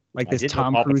Thunder? Like this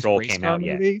Tom Cruise race car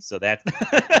movie? Yet, so that's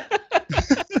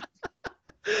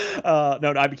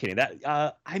no, I'm kidding.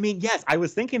 That I mean, yes, I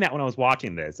was thinking that when I was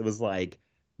watching this. It was like,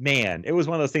 man, it was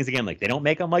one of those things again, like they don't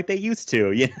make them like they used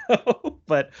to,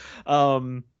 But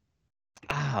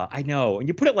I know. And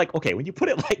you put it like, okay, when you put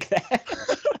it like that,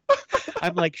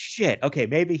 I'm like, shit. Okay,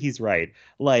 maybe he's right.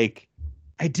 Like,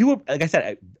 I do, like I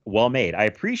said, well made. I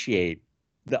appreciate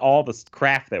all the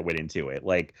craft that went into it.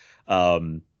 Like,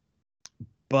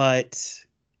 but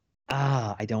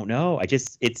I don't know. I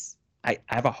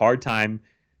have a hard time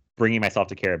bringing myself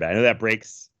to care about it. I know that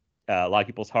breaks a lot of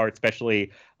people's hearts,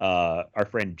 especially our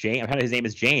friend James. His name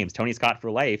is James, Tony Scott for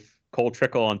Life, Cole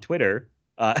Trickle on Twitter.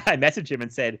 I messaged him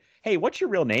and said, hey, what's your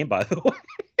real name, by the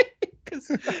way?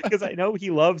 Because I know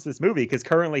he loves this movie, because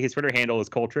currently his Twitter handle is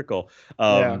Cole Trickle.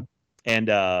 And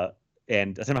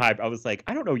somehow I was like,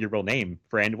 I don't know your real name,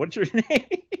 friend. What's your name?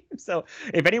 So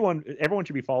if everyone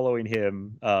should be following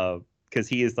him, because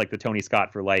he is like the Tony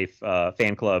Scott for Life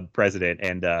fan club president.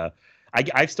 And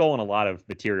I've stolen a lot of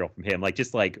material from him, like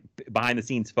just like behind the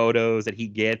scenes photos that he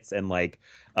gets and like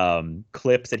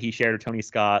clips that he shared with Tony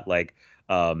Scott. Like,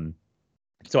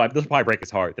 this will probably break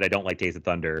his heart that I don't like Days of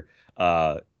Thunder,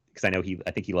 because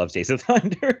I think he loves Days of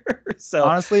Thunder. So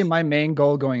honestly, my main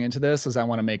goal going into this is I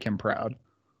want to make him proud.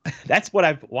 That's what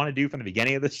I want to do from the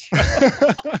beginning of the show.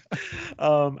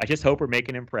 I just hope we're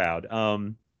making him proud.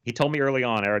 He told me early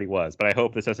on I already was, but I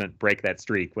hope this doesn't break that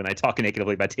streak when I talk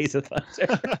negatively about Days of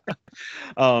Thunder.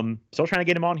 Still trying to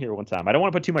get him on here one time. I don't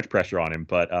want to put too much pressure on him,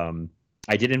 but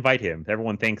I did invite him.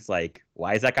 Everyone thinks like,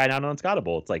 why is that guy not on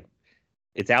Unscottable? It's like,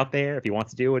 it's out there. If he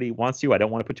wants to do what he wants to, I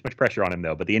don't want to put too much pressure on him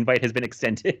though. But the invite has been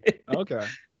extended. Okay.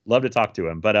 Love to talk to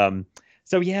him. But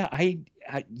so yeah,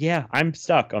 I'm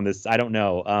stuck on this. I don't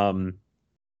know.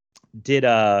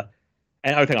 Another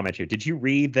thing I'll mention, did you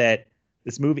read that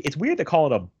this movie, it's weird to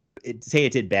call it say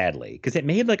it did badly, because it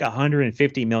made like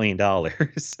 $150 million.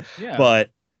 Yeah. But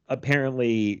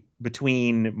apparently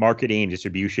between marketing,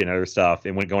 distribution, and other stuff,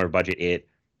 and when it going over budget, it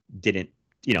didn't,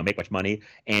 make much money.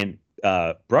 And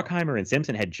Bruckheimer and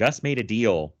Simpson had just made a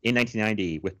deal in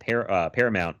 1990 with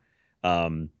Paramount a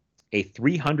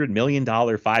 $300 million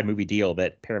 5-movie deal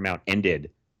that Paramount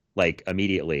ended like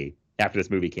immediately after this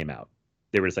movie came out.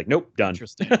 They were just like, nope, done.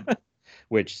 Interesting.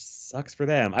 Which sucks for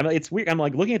them. I mean, it's weird. I'm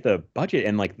like looking at the budget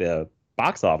and like the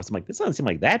box office. I'm like, this doesn't seem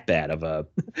like that bad of a,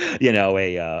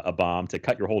 a bomb to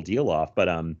cut your whole deal off. But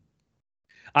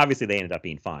obviously they ended up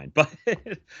being fine. But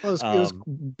it was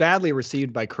badly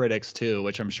received by critics too,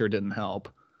 which I'm sure didn't help.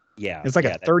 Yeah, it's like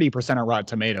a 30% on Rotten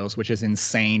Tomatoes, which is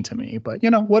insane to me. But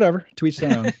whatever. To each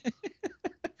their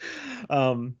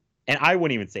own. And I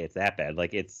wouldn't even say it's that bad.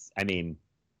 Like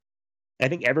I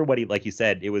think everybody, like you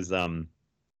said, it was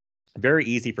very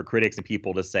easy for critics and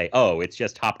people to say, oh, it's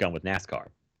just Top Gun with NASCAR,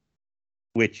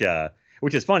 which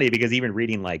is funny because even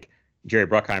reading like Jerry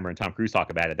Bruckheimer and Tom Cruise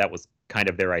talk about it, that was kind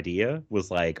of their idea,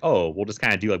 was like, oh, we'll just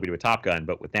kind of do like we do with Top Gun,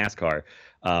 but with NASCAR.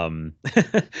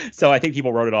 So I think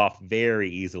people wrote it off very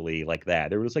easily like that.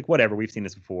 They were just like, whatever, we've seen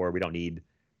this before. We don't need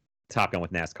Top Gun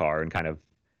with NASCAR, and kind of,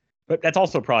 but that's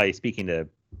also probably speaking to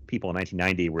people in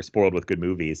 1990 were spoiled with good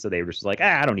movies. So they were just like,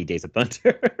 I don't need Days of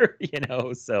Thunder,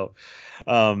 So,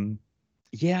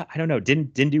 yeah, I don't know.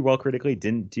 Didn't do well critically,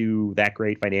 didn't do that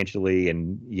great financially.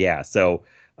 And yeah, so,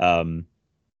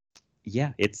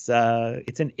 yeah, it's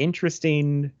an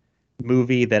interesting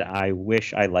movie that I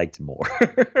wish I liked more.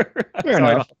 Fair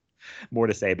enough. More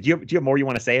to say, but do you have more you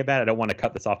want to say about it? I don't want to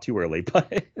cut this off too early,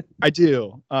 but I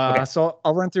do. Okay. So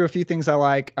I'll run through a few things I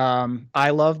like.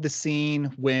 I love the scene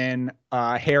when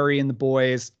Harry and the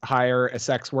boys hire a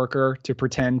sex worker to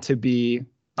pretend to be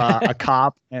a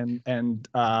cop and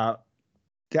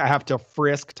have to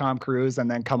frisk Tom Cruise and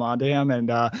then come on to him. And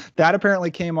that apparently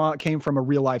came from a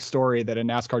real life story that a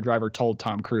NASCAR driver told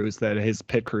Tom Cruise that his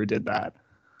pit crew did that.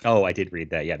 Oh, I did read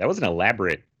that. Yeah, that was an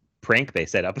elaborate prank they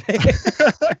set up.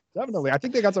 Definitely. I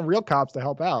think they got some real cops to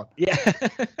help out. Yeah.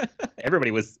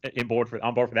 Everybody was on board for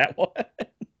that one.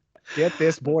 Get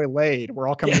this boy laid. We're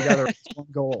all coming together with one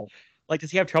goal. Like,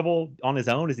 does he have trouble on his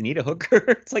own? Does he need a hooker?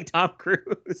 It's like Tom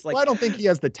Cruise. Like, well, I don't think he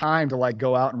has the time to like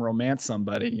go out and romance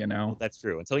somebody, Well, that's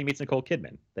true. Until he meets Nicole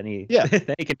Kidman. Then he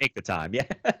then he can make the time. Yeah.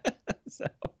 So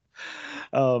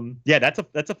yeah, that's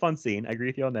a fun scene. I agree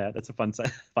with you on that. That's a fun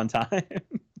time.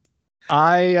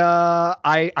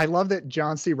 I love that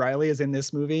John C. Reilly is in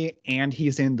this movie and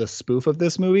he's in the spoof of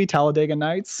this movie, Talladega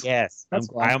Nights. Yes.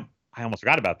 I almost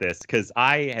forgot about this because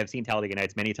I have seen Talladega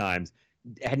Nights many times,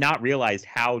 had not realized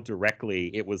how directly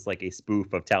it was like a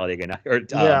spoof of Talladega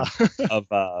Nights of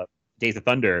Days of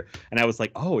Thunder. And I was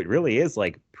like, oh, it really is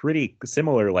like pretty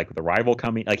similar, like with the rival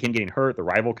coming, like him getting hurt, the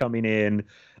rival coming in,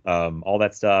 all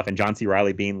that stuff. And John C.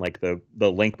 Reilly being like the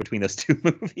link between those two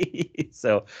movies.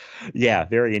 So yeah,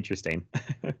 very interesting.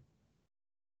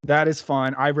 That is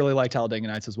fun. I really like Talladega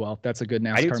Nights as well. That's a good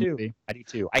NASCAR movie. I do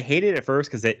too. I hated it at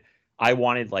first because I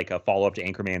wanted like a follow-up to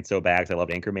Anchorman so bad because I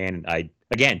loved Anchorman, and I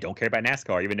again don't care about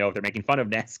NASCAR, even though if they're making fun of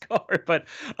NASCAR.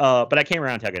 But I came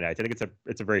around Talladega Nights. I think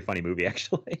it's a very funny movie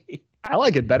actually. I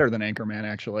like it better than Anchorman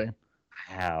actually.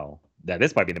 Wow,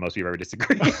 this might be the most we've ever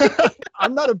disagreed.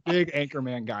 I'm not a big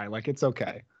Anchorman guy. Like, it's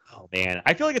okay. Oh man,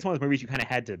 I feel like it's one of those movies you kind of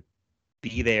had to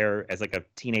be there as like a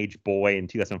teenage boy in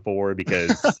 2004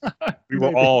 because we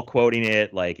were all quoting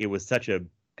it. Like, it was such a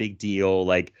big deal.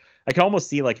 Like, I can almost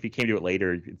see like if you came to it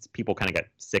later, people kind of got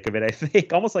sick of it. I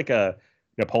think almost like a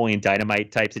Napoleon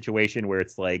Dynamite type situation where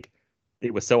it's like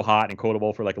it was so hot and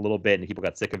quotable for like a little bit and people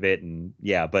got sick of it. And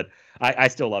yeah, but I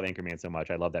still love Anchorman so much.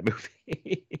 I love that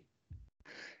movie.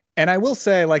 And I will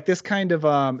say, like, this kind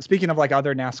of speaking of like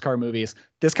other NASCAR movies,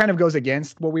 this kind of goes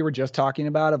against what we were just talking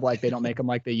about of like they don't make them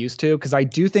like they used to, because I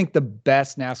do think the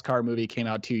best NASCAR movie came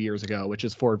out 2 years ago, which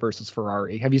is Ford versus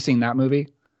Ferrari. Have you seen that movie?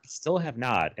 Still have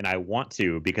not, and I want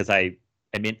to, because I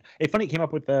mean, it's funny, it came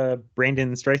up with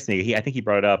Brandon Streisand. I think he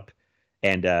brought it up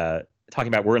and talking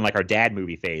about we're in like our dad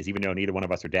movie phase, even though neither one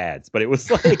of us are dads. But it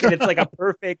was like, and it's like a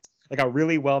perfect, like a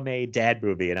really well made dad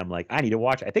movie, and I'm like, I need to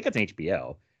watch it. I think it's an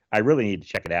HBO. I really need to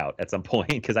check it out at some point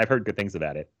because I've heard good things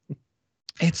about it.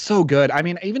 It's so good. I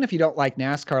mean, even if you don't like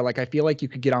NASCAR, like I feel like you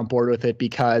could get on board with it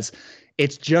because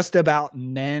it's just about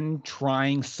men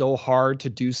trying so hard to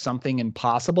do something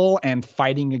impossible and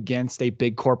fighting against a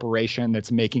big corporation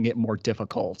that's making it more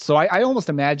difficult. So I almost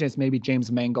imagine it's maybe James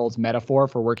Mangold's metaphor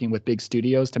for working with big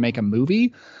studios to make a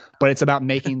movie, but it's about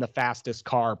making the fastest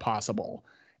car possible.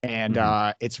 And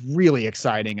it's really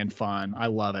exciting and fun. I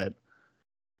love it.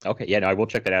 Okay, yeah, no, I will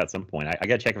check that out at some point. I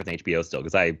got to check if it's HBO still,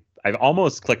 because I've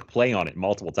almost clicked play on it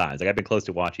multiple times. Like, I've been close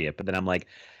to watching it, but then I'm like,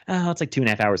 oh, it's like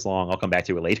 2.5 hours long. I'll come back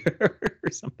to it later or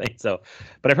something. So,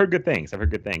 but I've heard good things. I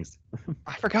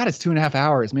forgot it's 2.5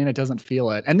 hours. Man, it doesn't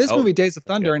feel it. And this movie, Days of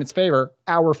Thunder, in its favor,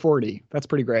 1:40. That's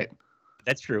pretty great.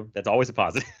 That's true. That's always a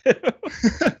positive.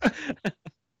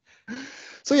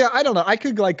 So yeah, I don't know. I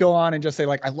could like go on and just say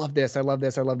like I love this, I love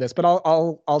this, I love this, but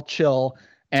I'll chill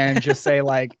and just say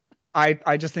like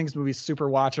I just think this movie's super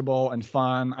watchable and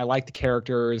fun. I like the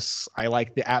characters, I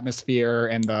like the atmosphere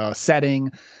and the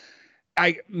setting.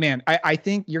 I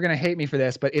think you're gonna hate me for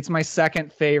this, but it's my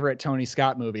second favorite Tony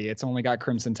Scott movie. It's only got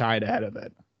Crimson Tide ahead of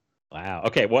it. Wow.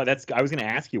 Okay. Well, I was going to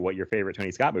ask you what your favorite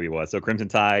Tony Scott movie was. So Crimson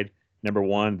Tide, number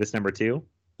one. This number two.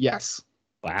 Yes.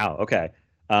 Wow. Okay.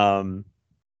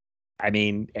 I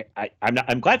mean,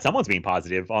 I'm glad someone's being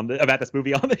positive about this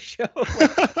movie on the show.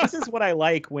 Like, this is what I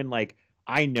like when like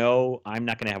I know I'm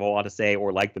not going to have a lot to say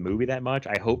or like the movie that much.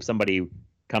 I hope somebody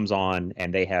comes on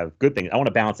and they have good things. I want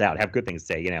to balance out, have good things to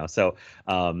say, So,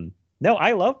 no,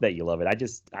 I love that you love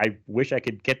it. I wish I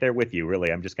could get there with you.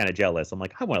 Really, I'm just kind of jealous. I'm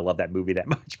like, I want to love that movie that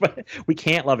much, but we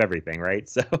can't love everything, right?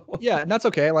 So yeah, and that's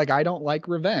okay. Like I don't like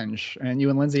Revenge, and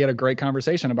you and Lindsay had a great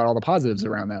conversation about all the positives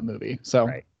around that movie. So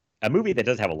right. A movie that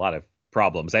does have a lot of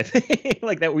problems, I think,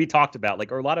 like that we talked about,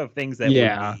 like, or a lot of things that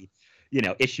would be,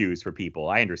 issues for people.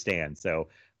 I understand. So,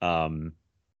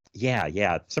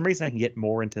 yeah. For some reason I can get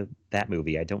more into that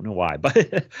movie. I don't know why,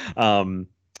 but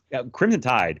Crimson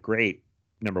Tide, great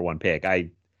number one pick. I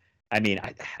mean,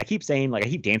 I keep saying, like, I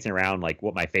keep dancing around like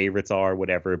what my favorites are,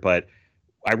 whatever, but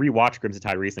I rewatched Crimson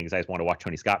Tide recently because I just want to watch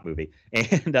Tony Scott movie,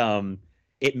 and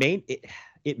it may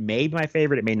be my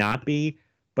favorite, it may not be,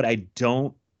 but I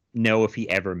don't know if he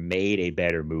ever made a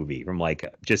better movie from like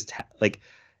just like,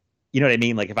 you know what I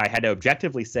mean? Like if I had to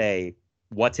objectively say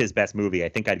what's his best movie, I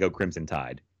think I'd go Crimson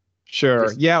Tide.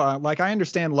 Sure. Yeah. Like I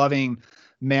understand loving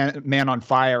Man on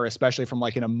Fire, especially from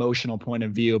like an emotional point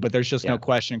of view, but there's just no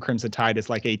question Crimson Tide is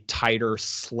like a tighter,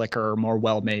 slicker, more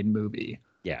well-made movie.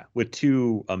 Yeah. With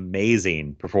two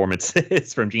amazing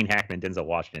performances from Gene Hackman and Denzel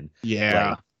Washington.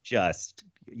 Yeah. Like,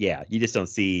 you just don't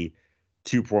see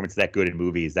two performances that good in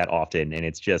movies that often. And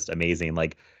it's just amazing.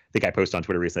 Like I think I posted on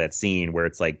Twitter recently that scene where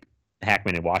it's like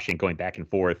Hackman and Washington going back and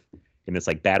forth in this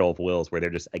like battle of wills where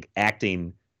they're just like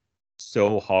acting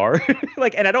so hard.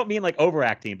 Like, and I don't mean like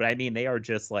overacting, but I mean they are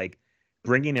just like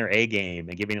bringing their A game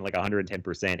and giving it like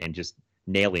 110% and just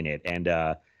nailing it. And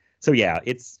so yeah,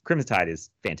 it's Crimson Tide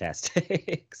is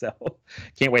fantastic. So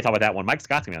can't wait to talk about that one. Mike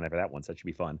Scott's gonna be on there for that one, so it should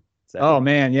be fun. So, oh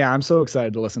man, yeah, I'm so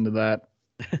excited to listen to that.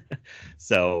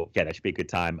 So yeah, that should be a good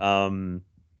time.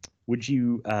 Would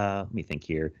you let me think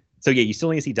here. So yeah, you still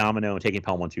need to see Domino and Taking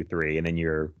Pelham 1, 2, 3, and then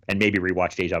and maybe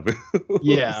rewatch Deja Vu.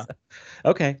 Yeah.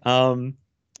 Okay.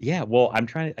 Yeah, well, I'm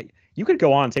trying to. You could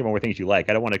go on and say more things you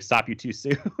like. I don't want to stop you too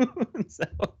soon. So,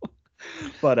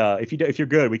 but if you're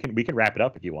good, we can wrap it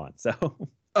up if you want. So,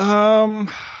 I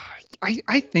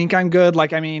think I'm good.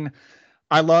 Like, I mean,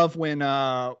 I love when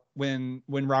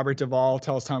Robert Duvall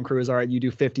tells Tom Cruise, all right, you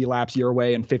do 50 laps your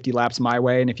way and 50 laps my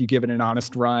way, and if you give it an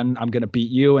honest run, I'm gonna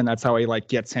beat you. And that's how he like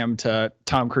gets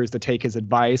Tom Cruise to take his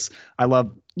advice. I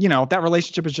love, that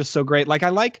relationship is just so great. Like I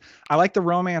like the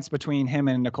romance between him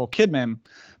and Nicole Kidman,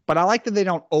 but I like that they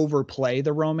don't overplay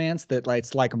the romance, that like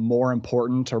it's like more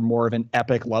important or more of an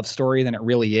epic love story than it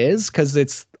really is, because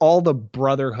it's all the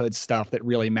brotherhood stuff that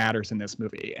really matters in this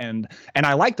movie. And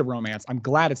I like the romance. I'm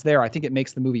glad it's there. I think it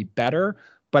makes the movie better,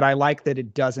 but I like that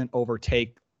it doesn't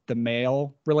overtake the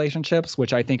male relationships,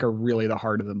 which I think are really the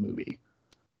heart of the movie.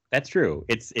 That's true.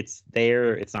 It's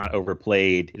there. It's not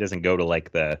overplayed. It doesn't go to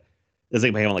like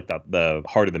doesn't play on like the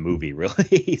heart of the movie,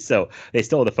 really. So they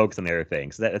still have to focus on the other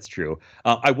things. So that's true.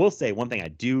 I will say one thing I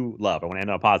do love. I want to end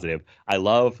on a positive. I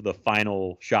love the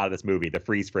final shot of this movie, the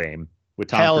freeze frame with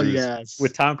Tom Cruise. Yes.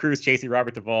 With Tom Cruise chasing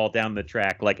Robert Duvall down the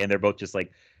track, like, and they're both just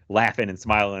like laughing and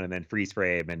smiling, and then freeze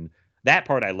frame, and that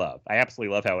part I love. I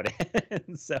absolutely love how it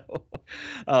ends. So,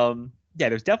 yeah,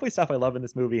 there's definitely stuff I love in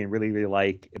this movie and really, really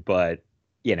like, but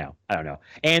I don't know.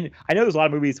 And I know there's a lot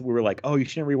of movies where we're like, oh, you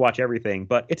shouldn't rewatch everything,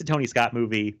 but it's a Tony Scott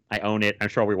movie. I own it. I'm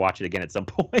sure I'll rewatch it again at some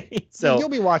point. So you'll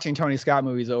be watching Tony Scott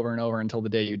movies over and over until the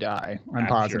day you die. I'm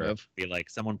positive. Sure. Be like,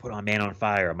 someone put on Man on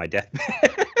Fire on my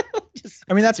deathbed.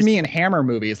 That's me in Hammer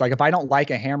movies. Like if I don't like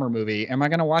a Hammer movie, am I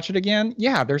going to watch it again?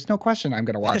 Yeah, there's no question I'm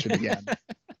going to watch it again.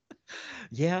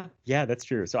 Yeah, that's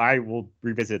true. So I will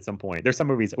revisit at some point. There's some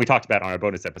movies we talked about on our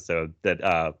bonus episode that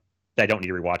I don't need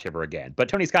to rewatch ever again. But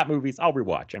Tony Scott movies, I'll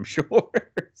rewatch, I'm sure.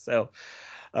 So,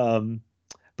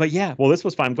 but yeah, well, this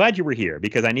was fun. I'm glad you were here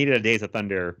because I needed a Days of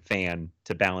Thunder fan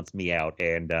to balance me out.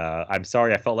 And I'm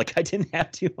sorry I felt like I didn't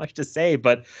have too much to say,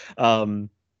 but it's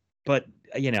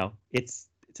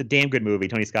a damn good movie.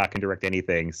 Tony Scott can direct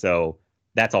anything, so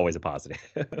that's always a positive.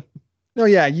 No,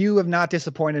 yeah, you have not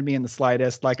disappointed me in the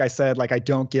slightest. Like I said, like I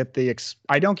don't get the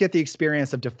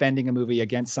experience of defending a movie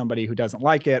against somebody who doesn't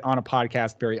like it on a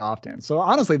podcast very often. So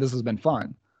honestly, this has been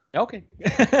fun. Okay.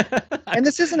 And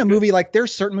this isn't a movie like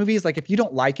there's certain movies like if you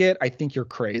don't like it, I think you're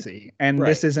crazy. And Right,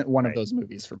 this isn't one of right. those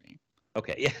movies for me.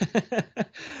 Okay.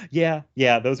 Yeah.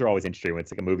 Yeah. Those are always interesting when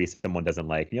it's like a movie someone doesn't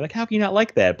like. And you're like, how can you not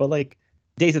like that? But like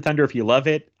Days of Thunder, if you love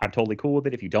it, I'm totally cool with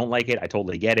it. If you don't like it, I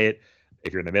totally get it.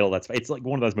 If you're in the middle, that's fine. It's like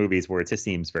one of those movies where it just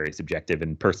seems very subjective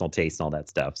and personal taste and all that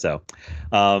stuff. So,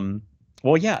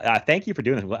 well, yeah. Thank you for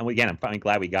doing this. Again, I'm finally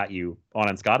glad we got you on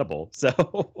Unscottable. So,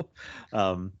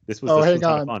 this was Oh, this hang was a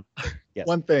ton of on. fun. Yes.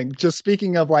 One thing, just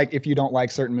speaking of like, if you don't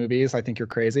like certain movies, I think you're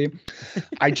crazy.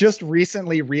 I just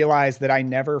recently realized that I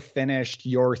never finished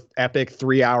your epic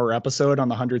 3-hour episode on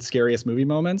the 100 scariest movie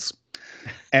moments.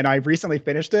 And I recently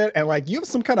finished it. And like, you have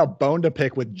some kind of bone to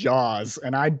pick with Jaws.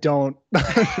 And I don't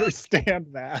understand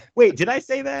that. Wait, did I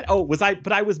say that? Oh, was I?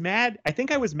 But I was mad. I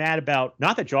think I was mad about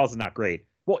not that Jaws is not great.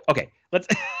 Well, okay, let's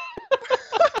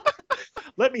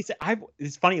let me say.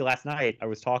 It's funny. Last night I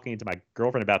was talking to my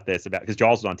girlfriend about this because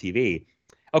Jaws was on TV.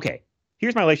 Okay,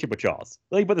 here's my relationship with Jaws.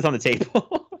 Let me put this on the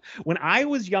table. When I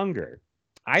was younger,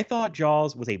 I thought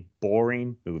Jaws was a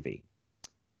boring movie.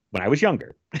 When I was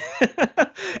younger,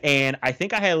 and I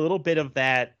think I had a little bit of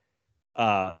that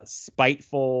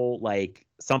spiteful, like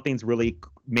something's really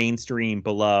mainstream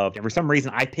beloved, and for some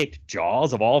reason I picked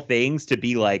Jaws of all things to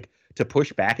be like to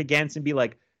push back against and be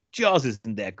like Jaws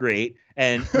isn't that great,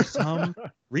 and for some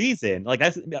reason, like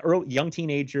that's early young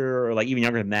teenager or like even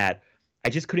younger than that, I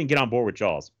just couldn't get on board with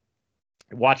Jaws.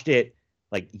 I watched it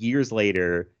like years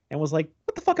later and was like,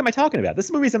 what the fuck am I talking about?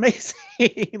 This movie's amazing.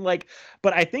 Like,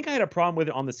 but I think I had a problem with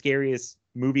it on the Scariest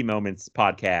Movie Moments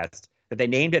podcast that they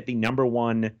named it the number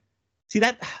one. See,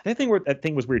 that thing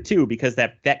was weird too, because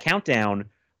that countdown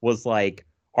was like,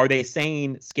 are they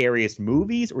saying scariest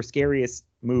movies or scariest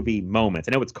movie moments?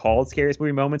 I know it's called Scariest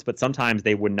Movie Moments, but sometimes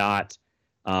they would not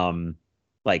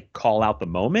like call out the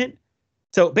moment.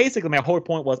 So basically my whole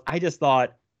point was I just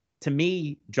thought, to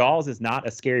me, Jaws is not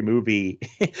a scary movie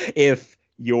if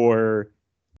you're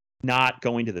not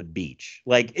going to the beach.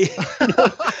 Like,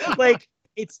 like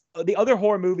it's the other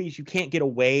horror movies, you can't get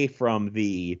away from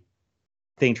the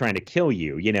thing trying to kill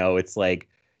you. You know, it's like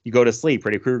you go to sleep,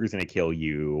 Freddy Krueger's going to kill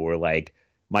you, or like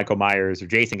Michael Myers or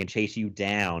Jason can chase you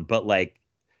down. But like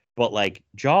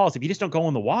Jaws, if you just don't go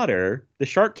in the water, the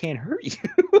shark can't hurt you.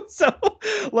 So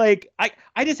like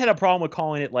I just had a problem with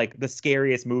calling it like the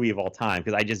scariest movie of all time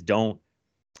because I just don't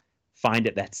find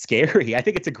it that scary. I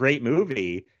think it's a great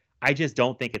movie. I just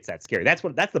don't think it's that scary. That's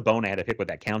the bone I had to pick with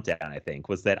that countdown, I think,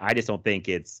 was that I just don't think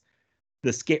it's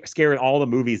the scare in all the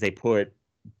movies they put,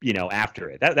 you know, after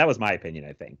it. That was my opinion,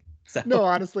 I think. So. No,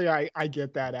 honestly, I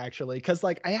get that actually. Because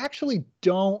like I actually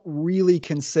don't really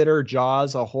consider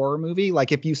Jaws a horror movie.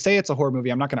 Like if you say it's a horror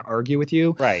movie, I'm not going to argue with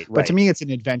you. Right. But to me, it's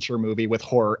an adventure movie with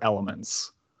horror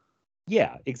elements.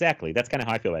 Yeah, exactly. That's kind of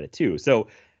how I feel about it too. So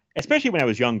especially when I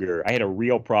was younger, I had a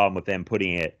real problem with them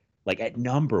putting it like at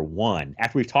number one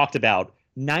after we've talked about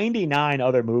 99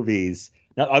 other movies,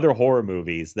 other horror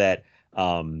movies that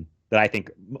that I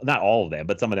think, not all of them,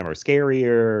 but some of them are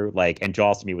scarier. Like, and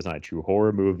Jaws to me was not a true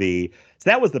horror movie. So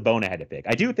that was the bone I had to pick.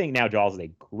 I do think now Jaws is a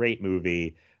great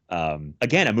movie.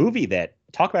 Again, a movie that,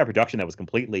 talk about a production that was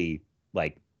completely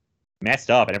like messed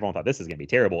up and everyone thought this is going to be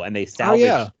terrible. And they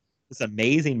salvaged this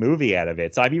amazing movie out of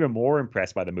it. So I'm even more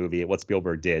impressed by the movie at what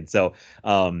Spielberg did. So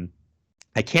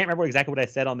I can't remember exactly what I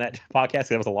said on that podcast.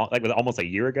 It was it was almost a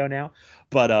year ago now.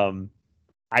 But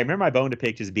I remember my bone to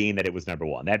pick just being that it was number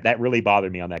one. That really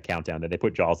bothered me on that countdown that they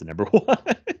put Jaws at number one.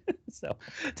 So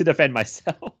to defend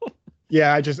myself.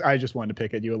 Yeah, I just wanted to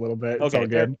pick at you a little bit. It's Okay, all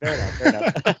good. Fair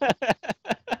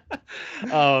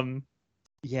enough.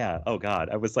 Yeah. Oh God.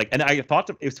 I was like, and I thought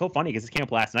it was so funny because this came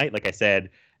up last night, like I said,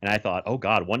 and I thought, oh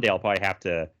God, one day I'll probably have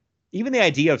to. Even the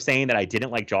idea of saying that I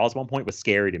didn't like Jaws at one point was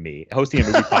scary to me. Hosting a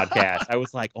movie podcast, I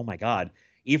was like, oh my God.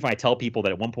 Even if I tell people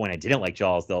that at one point I didn't like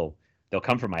Jaws, they'll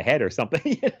come from my head or something.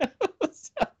 You know?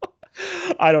 So,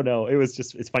 I don't know.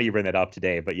 It's funny you bring that up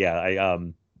today, but yeah,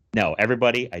 no,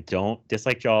 everybody, I don't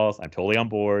dislike Jaws. I'm totally on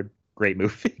board. Great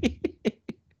movie.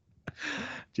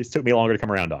 Just took me longer to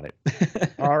come around on it.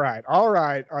 All right.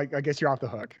 I guess you're off the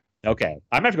hook. Okay.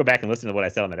 I'm gonna have to go back and listen to what I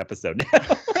said on that episode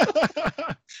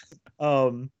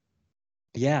now.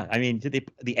 Yeah, I mean,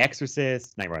 The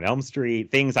Exorcist, Nightmare on Elm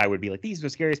Street, things I would be like, these are the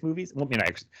scariest movies. Well, you know,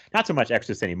 not so much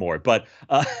Exorcist anymore, but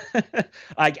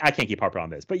I can't keep harping on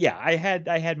this. But yeah, I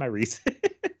had my reasons.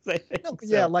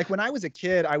 Yeah, like when I was a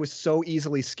kid, I was so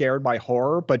easily scared by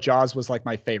horror, but Jaws was like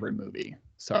my favorite movie.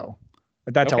 So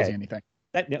if that tells you anything.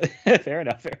 Fair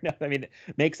enough. I mean,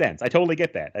 it makes sense. I totally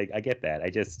get that. I get that.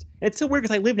 It's so weird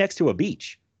because I live next to a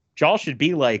beach. Jaws should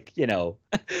be like, you know,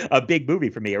 a big movie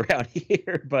for me around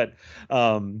here. But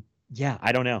yeah,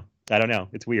 I don't know.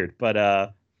 It's weird.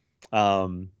 But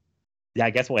Yeah, I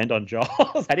guess we'll end on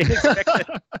Jaws. I didn't expect it.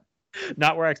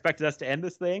 Not where I expected us to end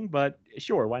this thing, but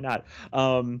sure, why not?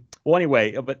 Well,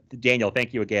 anyway, but Daniel,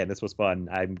 thank you again. This was fun.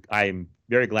 I'm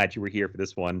very glad you were here for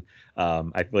this one.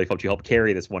 I really felt you helped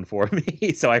carry this one for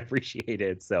me, so I appreciate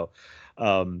it. So,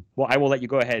 well, I will let you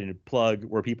go ahead and plug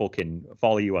where people can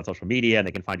follow you on social media and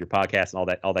they can find your podcast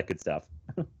and all that good stuff.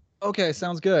 Okay,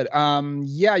 sounds good.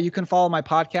 Yeah, you can follow my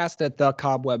podcast at the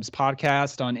Cobwebs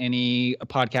Podcast on any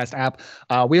podcast app.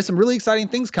 We have some really exciting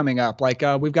things coming up. Like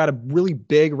we've got a really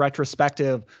big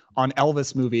retrospective on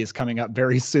Elvis movies coming up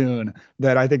very soon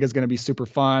that I think is going to be super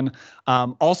fun.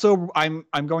 Also, I'm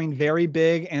going very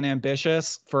big and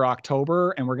ambitious for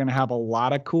October, and we're going to have a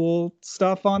lot of cool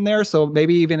stuff on there. So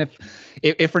maybe even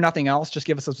if for nothing else, just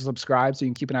give us a subscribe so you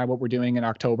can keep an eye on what we're doing in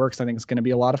October, because I think it's going to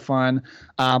be a lot of fun.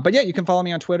 But yeah, you can follow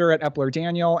me on Twitter at Epler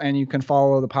Daniel, and you can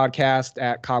follow the podcast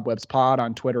at Cobwebs Pod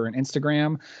on Twitter and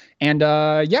Instagram. And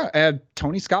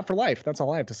Tony Scott for life. That's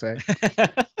all I have to say.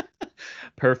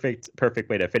 Perfect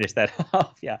way to finish that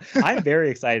off. Yeah, I'm very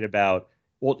excited about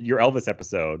your Elvis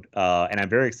episode, and I'm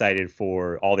very excited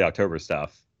for all the October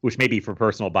stuff, which may be for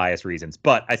personal bias reasons,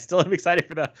 but I still am excited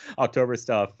for the October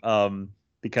stuff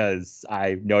because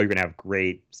I know you're gonna have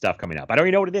great stuff coming up. I don't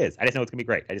even know what it is. I just know it's gonna be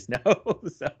great. I just know.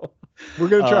 So we're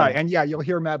gonna try, and yeah, you'll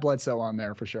hear Matt Bledsoe on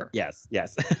there for sure. Yes.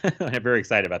 I'm very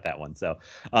excited about that one. So,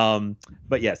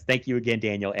 but yes, thank you again,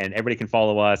 Daniel, and everybody can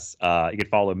follow us. You can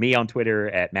follow me on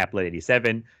Twitter at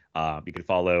MattBled87. You can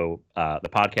follow the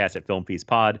podcast at Film Feast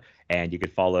Pod, and you can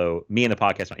follow me and the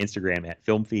podcast on Instagram at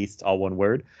Film Feast, all one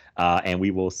word. And we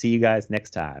will see you guys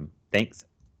next time. Thanks.